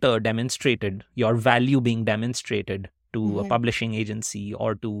filter demonstrated, your value being demonstrated to a publishing agency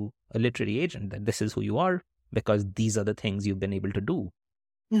or to a literary agent, that this is who you are because these are the things you've been able to do.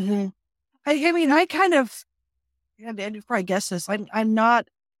 I mean, I kind of, and you probably guess this, I'm not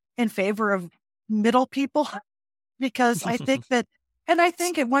in favor of middle people because I think that, and I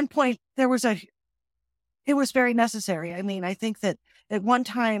think at one point it was very necessary. I mean, I think that at one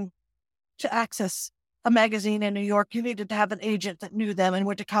time to access a magazine in New York, you needed to have an agent that knew them and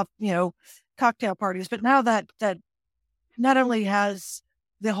went to cocktail parties. But now that not only has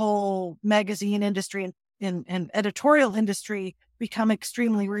the whole magazine industry, and and editorial industry become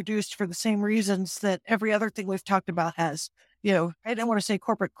extremely reduced for the same reasons that every other thing we've talked about has. I don't want to say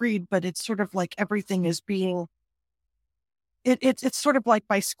corporate greed, but it's sort of like everything is being, it's sort of like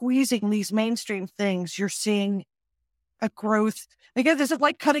by squeezing these mainstream things, you're seeing a growth. Again, is it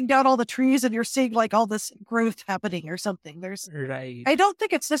like cutting down all the trees and you're seeing like all this growth happening or something? Right. I don't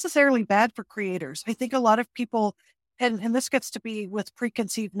think it's necessarily bad for creators. I think a lot of people, and this gets to be with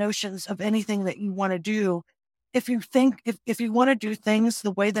preconceived notions of anything that you want to do. If you think, if you want to do things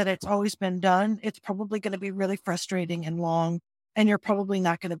the way that it's always been done, it's probably going to be really frustrating and long, and you're probably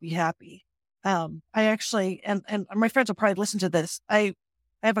not going to be happy. I actually, and my friends will probably listen to this. I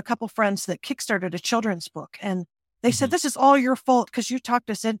have a couple friends that kickstarted a children's book, and they said, this is all your fault because you talked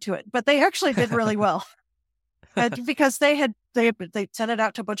us into it. But they actually did really well because they sent it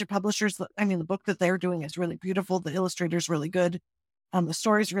out to a bunch of publishers. I mean, the book that they're doing is really beautiful. The illustrator's really good. The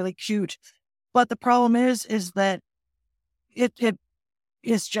story's really cute. But the problem is that it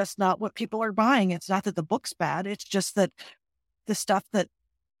is just not what people are buying. It's not that the book's bad. It's just that the stuff that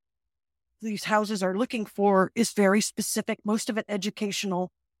these houses are looking for is very specific, most of it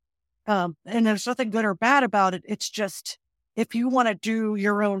educational. And there's nothing good or bad about it. It's just, if you want to do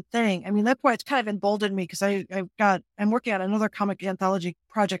your own thing, I mean, that's why it's kind of emboldened me, because I'm working on another comic anthology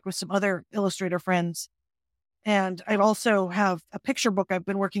project with some other illustrator friends. And I also have a picture book I've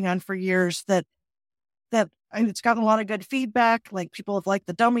been working on for years that it's gotten a lot of good feedback. Like, people have liked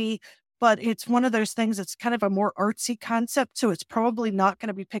the dummy, but it's one of those things that's kind of a more artsy concept. So it's probably not going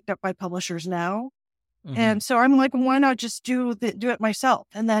to be picked up by publishers now. And so I'm like, why not just do it myself?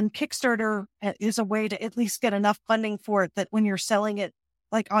 And then Kickstarter is a way to at least get enough funding for it that when you're selling it,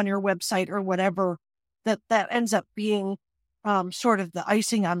 like on your website or whatever, that ends up being sort of the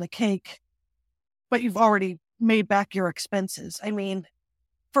icing on the cake, but you've already made back your expenses. I mean,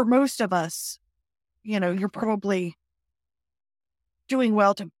 for most of us, you're probably doing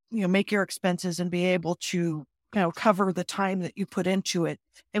well to, make your expenses and be able to, cover the time that you put into it.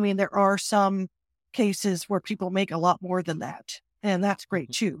 I mean, there are some cases where people make a lot more than that, and that's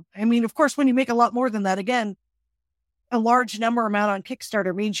great too. I mean, of course, when you make a lot more than that, again, a large number amount on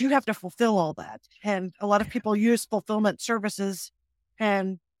Kickstarter means you have to fulfill all that. And a lot of people use fulfillment services,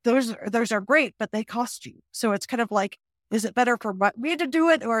 and those are great, but they cost you. So it's kind of like, is it better for me to do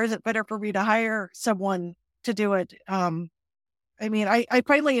it, or is it better for me to hire someone to do it? I mean, I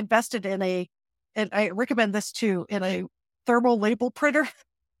finally invested in and I recommend this too, in a thermal label printer.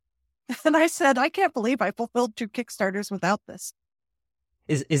 And I said, I can't believe I fulfilled 2 Kickstarters without this.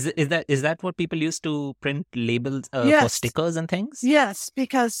 Is that what people use to print labels yes. for stickers and things? Yes,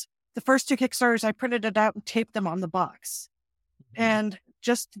 because the first 2 Kickstarters, I printed it out and taped them on the box. And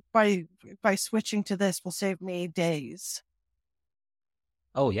just by switching to this will save me days.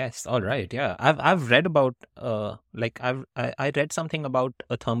 Oh yes, all right, yeah. I've read about I read something about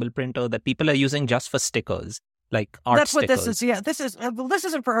a thermal printer that people are using just for stickers. Like art That's stickers. What this is. Yeah, this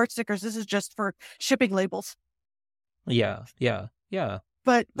isn't for art stickers. This is just for shipping labels. Yeah.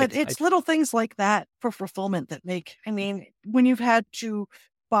 But it's little things like that for fulfillment that make, I mean, when you've had to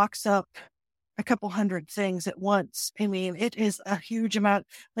box up a couple hundred things at once, I mean, it is a huge amount,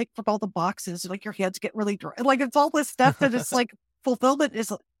 like for all the boxes, like your hands get really dry. Like, it's all this stuff that it's like fulfillment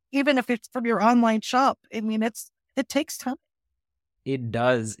is, even if it's from your online shop, I mean, it takes time. It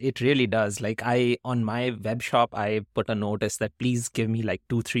does. It really does. Like, on my web shop, I put a notice that please give me like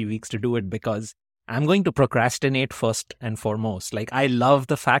 2-3 weeks to do it, because I'm going to procrastinate first and foremost. Like, I love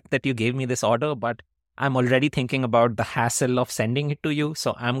the fact that you gave me this order, but I'm already thinking about the hassle of sending it to you.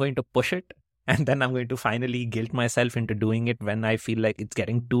 So I'm going to push it, and then I'm going to finally guilt myself into doing it when I feel like it's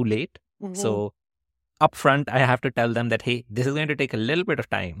getting too late. So upfront, I have to tell them that, hey, this is going to take a little bit of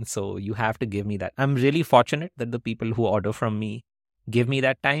time, so you have to give me that. I'm really fortunate that the people who order from me give me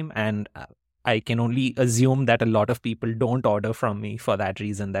that time, and I can only assume that a lot of people don't order from me for that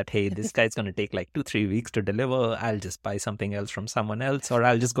reason, that, hey, this guy's going to take like 2-3 weeks to deliver. I'll just buy something else from someone else, or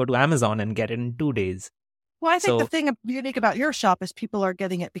I'll just go to Amazon and get it in 2 days. Well, I think the thing unique about your shop is people are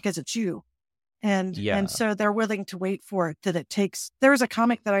getting it because it's you. And so they're willing to wait for it. There was a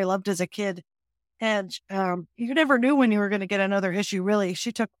comic that I loved as a kid, and you never knew when you were going to get another issue, really.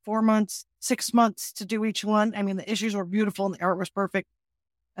 She took 4 months, 6 months to do each one. I mean, the issues were beautiful and the art was perfect.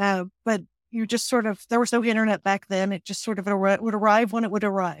 But you just sort of, there was no internet back then. It just sort of would arrive when it would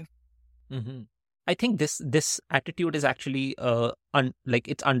arrive. I think this attitude is actually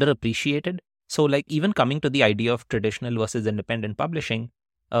it's underappreciated. So like, even coming to the idea of traditional versus independent publishing,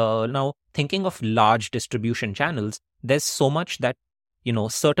 now thinking of large distribution channels, there's so much that,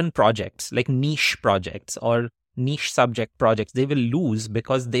 certain projects, like niche projects or niche subject projects, they will lose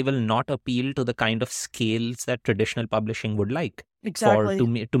because they will not appeal to the kind of scales that traditional publishing would like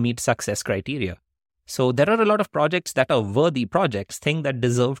Exactly. to meet success criteria. So there are a lot of projects that are worthy projects, things that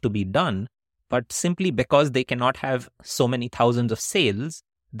deserve to be done, but simply because they cannot have so many thousands of sales,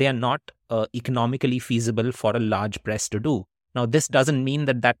 they are not economically feasible for a large press to do. Now, this doesn't mean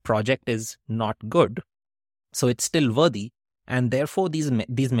that that project is not good. So it's still worthy. And therefore,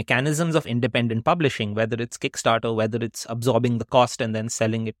 these mechanisms of independent publishing, whether it's Kickstarter, whether it's absorbing the cost and then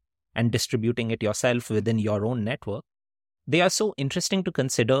selling it and distributing it yourself within your own network, they are so interesting to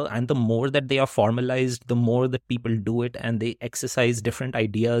consider. And the more that they are formalized, the more that people do it and they exercise different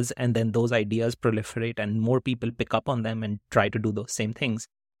ideas, and then those ideas proliferate and more people pick up on them and try to do those same things,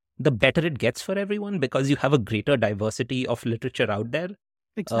 the better it gets for everyone, because you have a greater diversity of literature out there.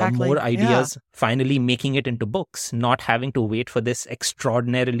 Exactly. More ideas finally making it into books, not having to wait for this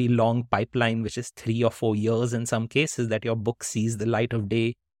extraordinarily long pipeline, which is 3 or 4 years in some cases, that your book sees the light of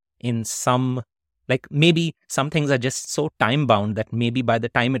day. In some, like maybe some things are just so time bound that maybe by the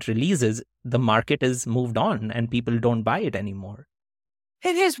time it releases, the market is moved on and people don't buy it anymore.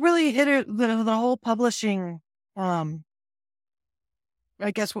 It has really hit the whole publishing, I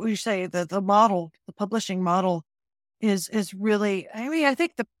guess what we say, the model, the publishing model is really, I mean, I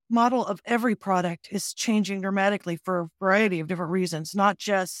think the model of every product is changing dramatically for a variety of different reasons, not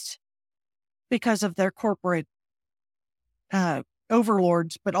just because of their corporate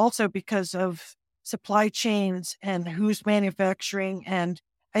overlords, but also because of supply chains and who's manufacturing. And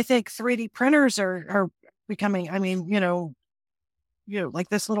I think 3D printers are becoming, I mean, like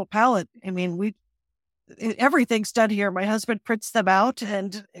this little palette. I mean, everything's done here. My husband prints them out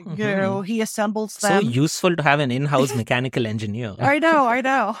and, he assembles them. So useful to have an in-house mechanical engineer. I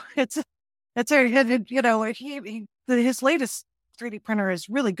know. It's his latest 3D printer is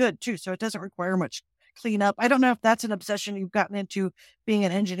really good too. So it doesn't require much cleanup. I don't know if that's an obsession you've gotten into, being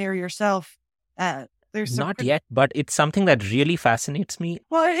an engineer yourself. There's not yet, but it's something that really fascinates me.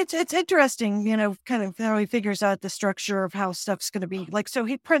 Well, it's interesting, kind of how he figures out the structure of how stuff's going to be. Like, so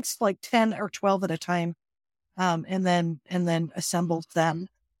he prints like 10 or 12 at a time, and then assembles them.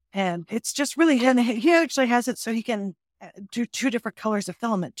 And it's just really, and he actually has it so he can do 2 different colors of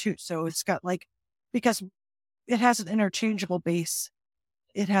filament too. So it's got because it has an interchangeable base.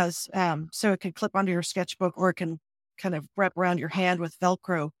 It has, so it can clip onto your sketchbook, or it can kind of wrap around your hand with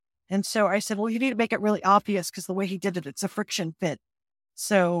Velcro. And so I said, well, you need to make it really obvious, because the way he did it, it's a friction fit.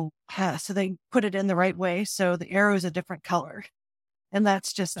 So they put it in the right way. So the arrow is a different color, and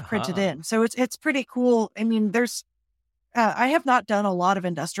that's just printed in. So it's pretty cool. I mean, I have not done a lot of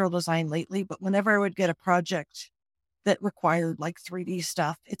industrial design lately, but whenever I would get a project that required like 3D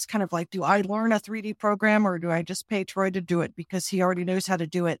stuff, it's kind of like, do I learn a 3D program, or do I just pay Troy to do it because he already knows how to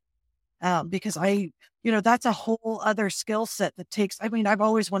do it? Because that's a whole other skill set that takes, I mean, I've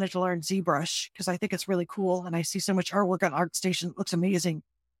always wanted to learn ZBrush because I think it's really cool. And I see so much artwork on ArtStation. It looks amazing,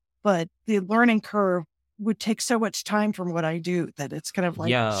 but the learning curve would take so much time from what I do that it's kind of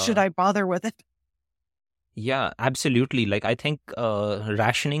like, should I bother with it? Yeah, absolutely. Like, I think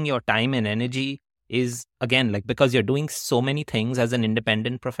rationing your time and energy is, again, like, because you're doing so many things as an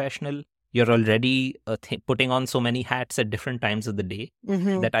independent professional, you're already putting on so many hats at different times of the day,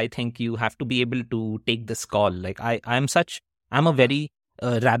 that I think you have to be able to take this call. Like, I'm a very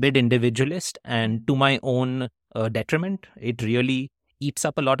rabid individualist, and to my own detriment, it really eats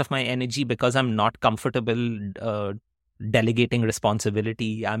up a lot of my energy because I'm not comfortable delegating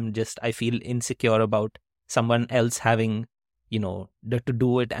responsibility. I feel insecure about someone else having, to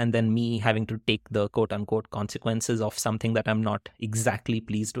do it, and then me having to take the quote unquote consequences of something that I'm not exactly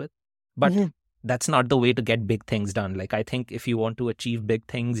pleased with. But that's not the way to get big things done. Like, I think if you want to achieve big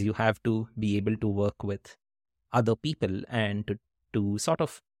things, you have to be able to work with other people and to sort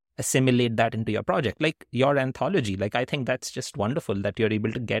of assimilate that into your project. Like your anthology, like, I think that's just wonderful that you're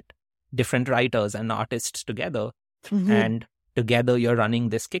able to get different writers and artists together, and together you're running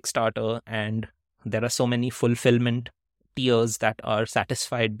this Kickstarter, and there are so many fulfillment tiers that are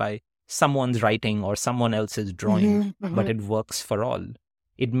satisfied by someone's writing or someone else's drawing, but it works for all.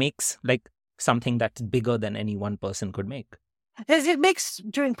 It makes like something that's bigger than any one person could make. It makes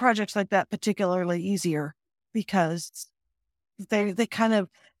doing projects like that particularly easier, because they kind of,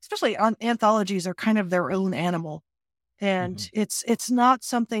 especially on anthologies, are kind of their own animal. And it's not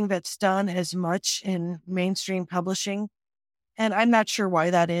something that's done as much in mainstream publishing. And I'm not sure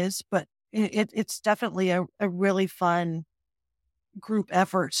why that is, but it's definitely a really fun group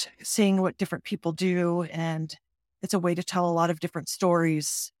effort, seeing what different people do. And it's a way to tell a lot of different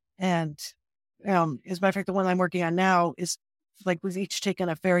stories. And as a matter of fact, the one I'm working on now is like we've each taken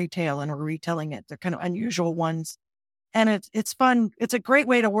a fairy tale and we're retelling it. They're kind of unusual ones. And it's fun. It's a great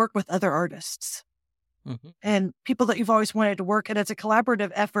way to work with other artists and people that you've always wanted to work. And it's a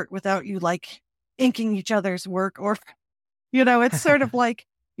collaborative effort without you like inking each other's work or, it's sort of like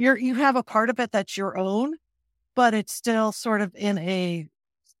you have a part of it that's your own, but it's still sort of in a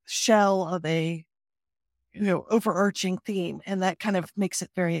shell of a, overarching theme. And that kind of makes it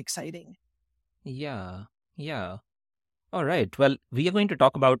very exciting. Yeah. All right. Well, we are going to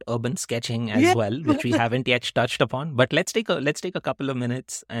talk about urban sketching as well, which we haven't yet touched upon. But let's take a couple of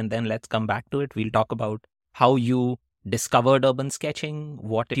minutes and then let's come back to it. We'll talk about how you discovered urban sketching,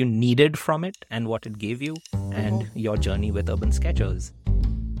 what you needed from it, and what it gave you, and your journey with urban sketchers.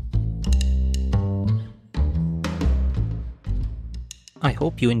 I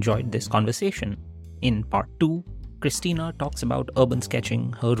hope you enjoyed this conversation. In part 2, Christina talks about urban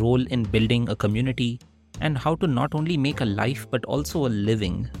sketching, her role in building a community, and how to not only make a life but also a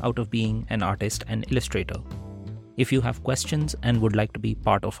living out of being an artist and illustrator. If you have questions and would like to be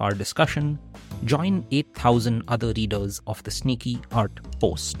part of our discussion, join 8,000 other readers of the Sneaky Art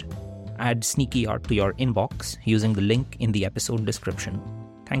Post. Add Sneaky Art to your inbox using the link in the episode description.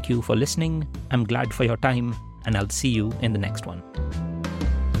 Thank you for listening. I'm glad for your time, and I'll see you in the next one.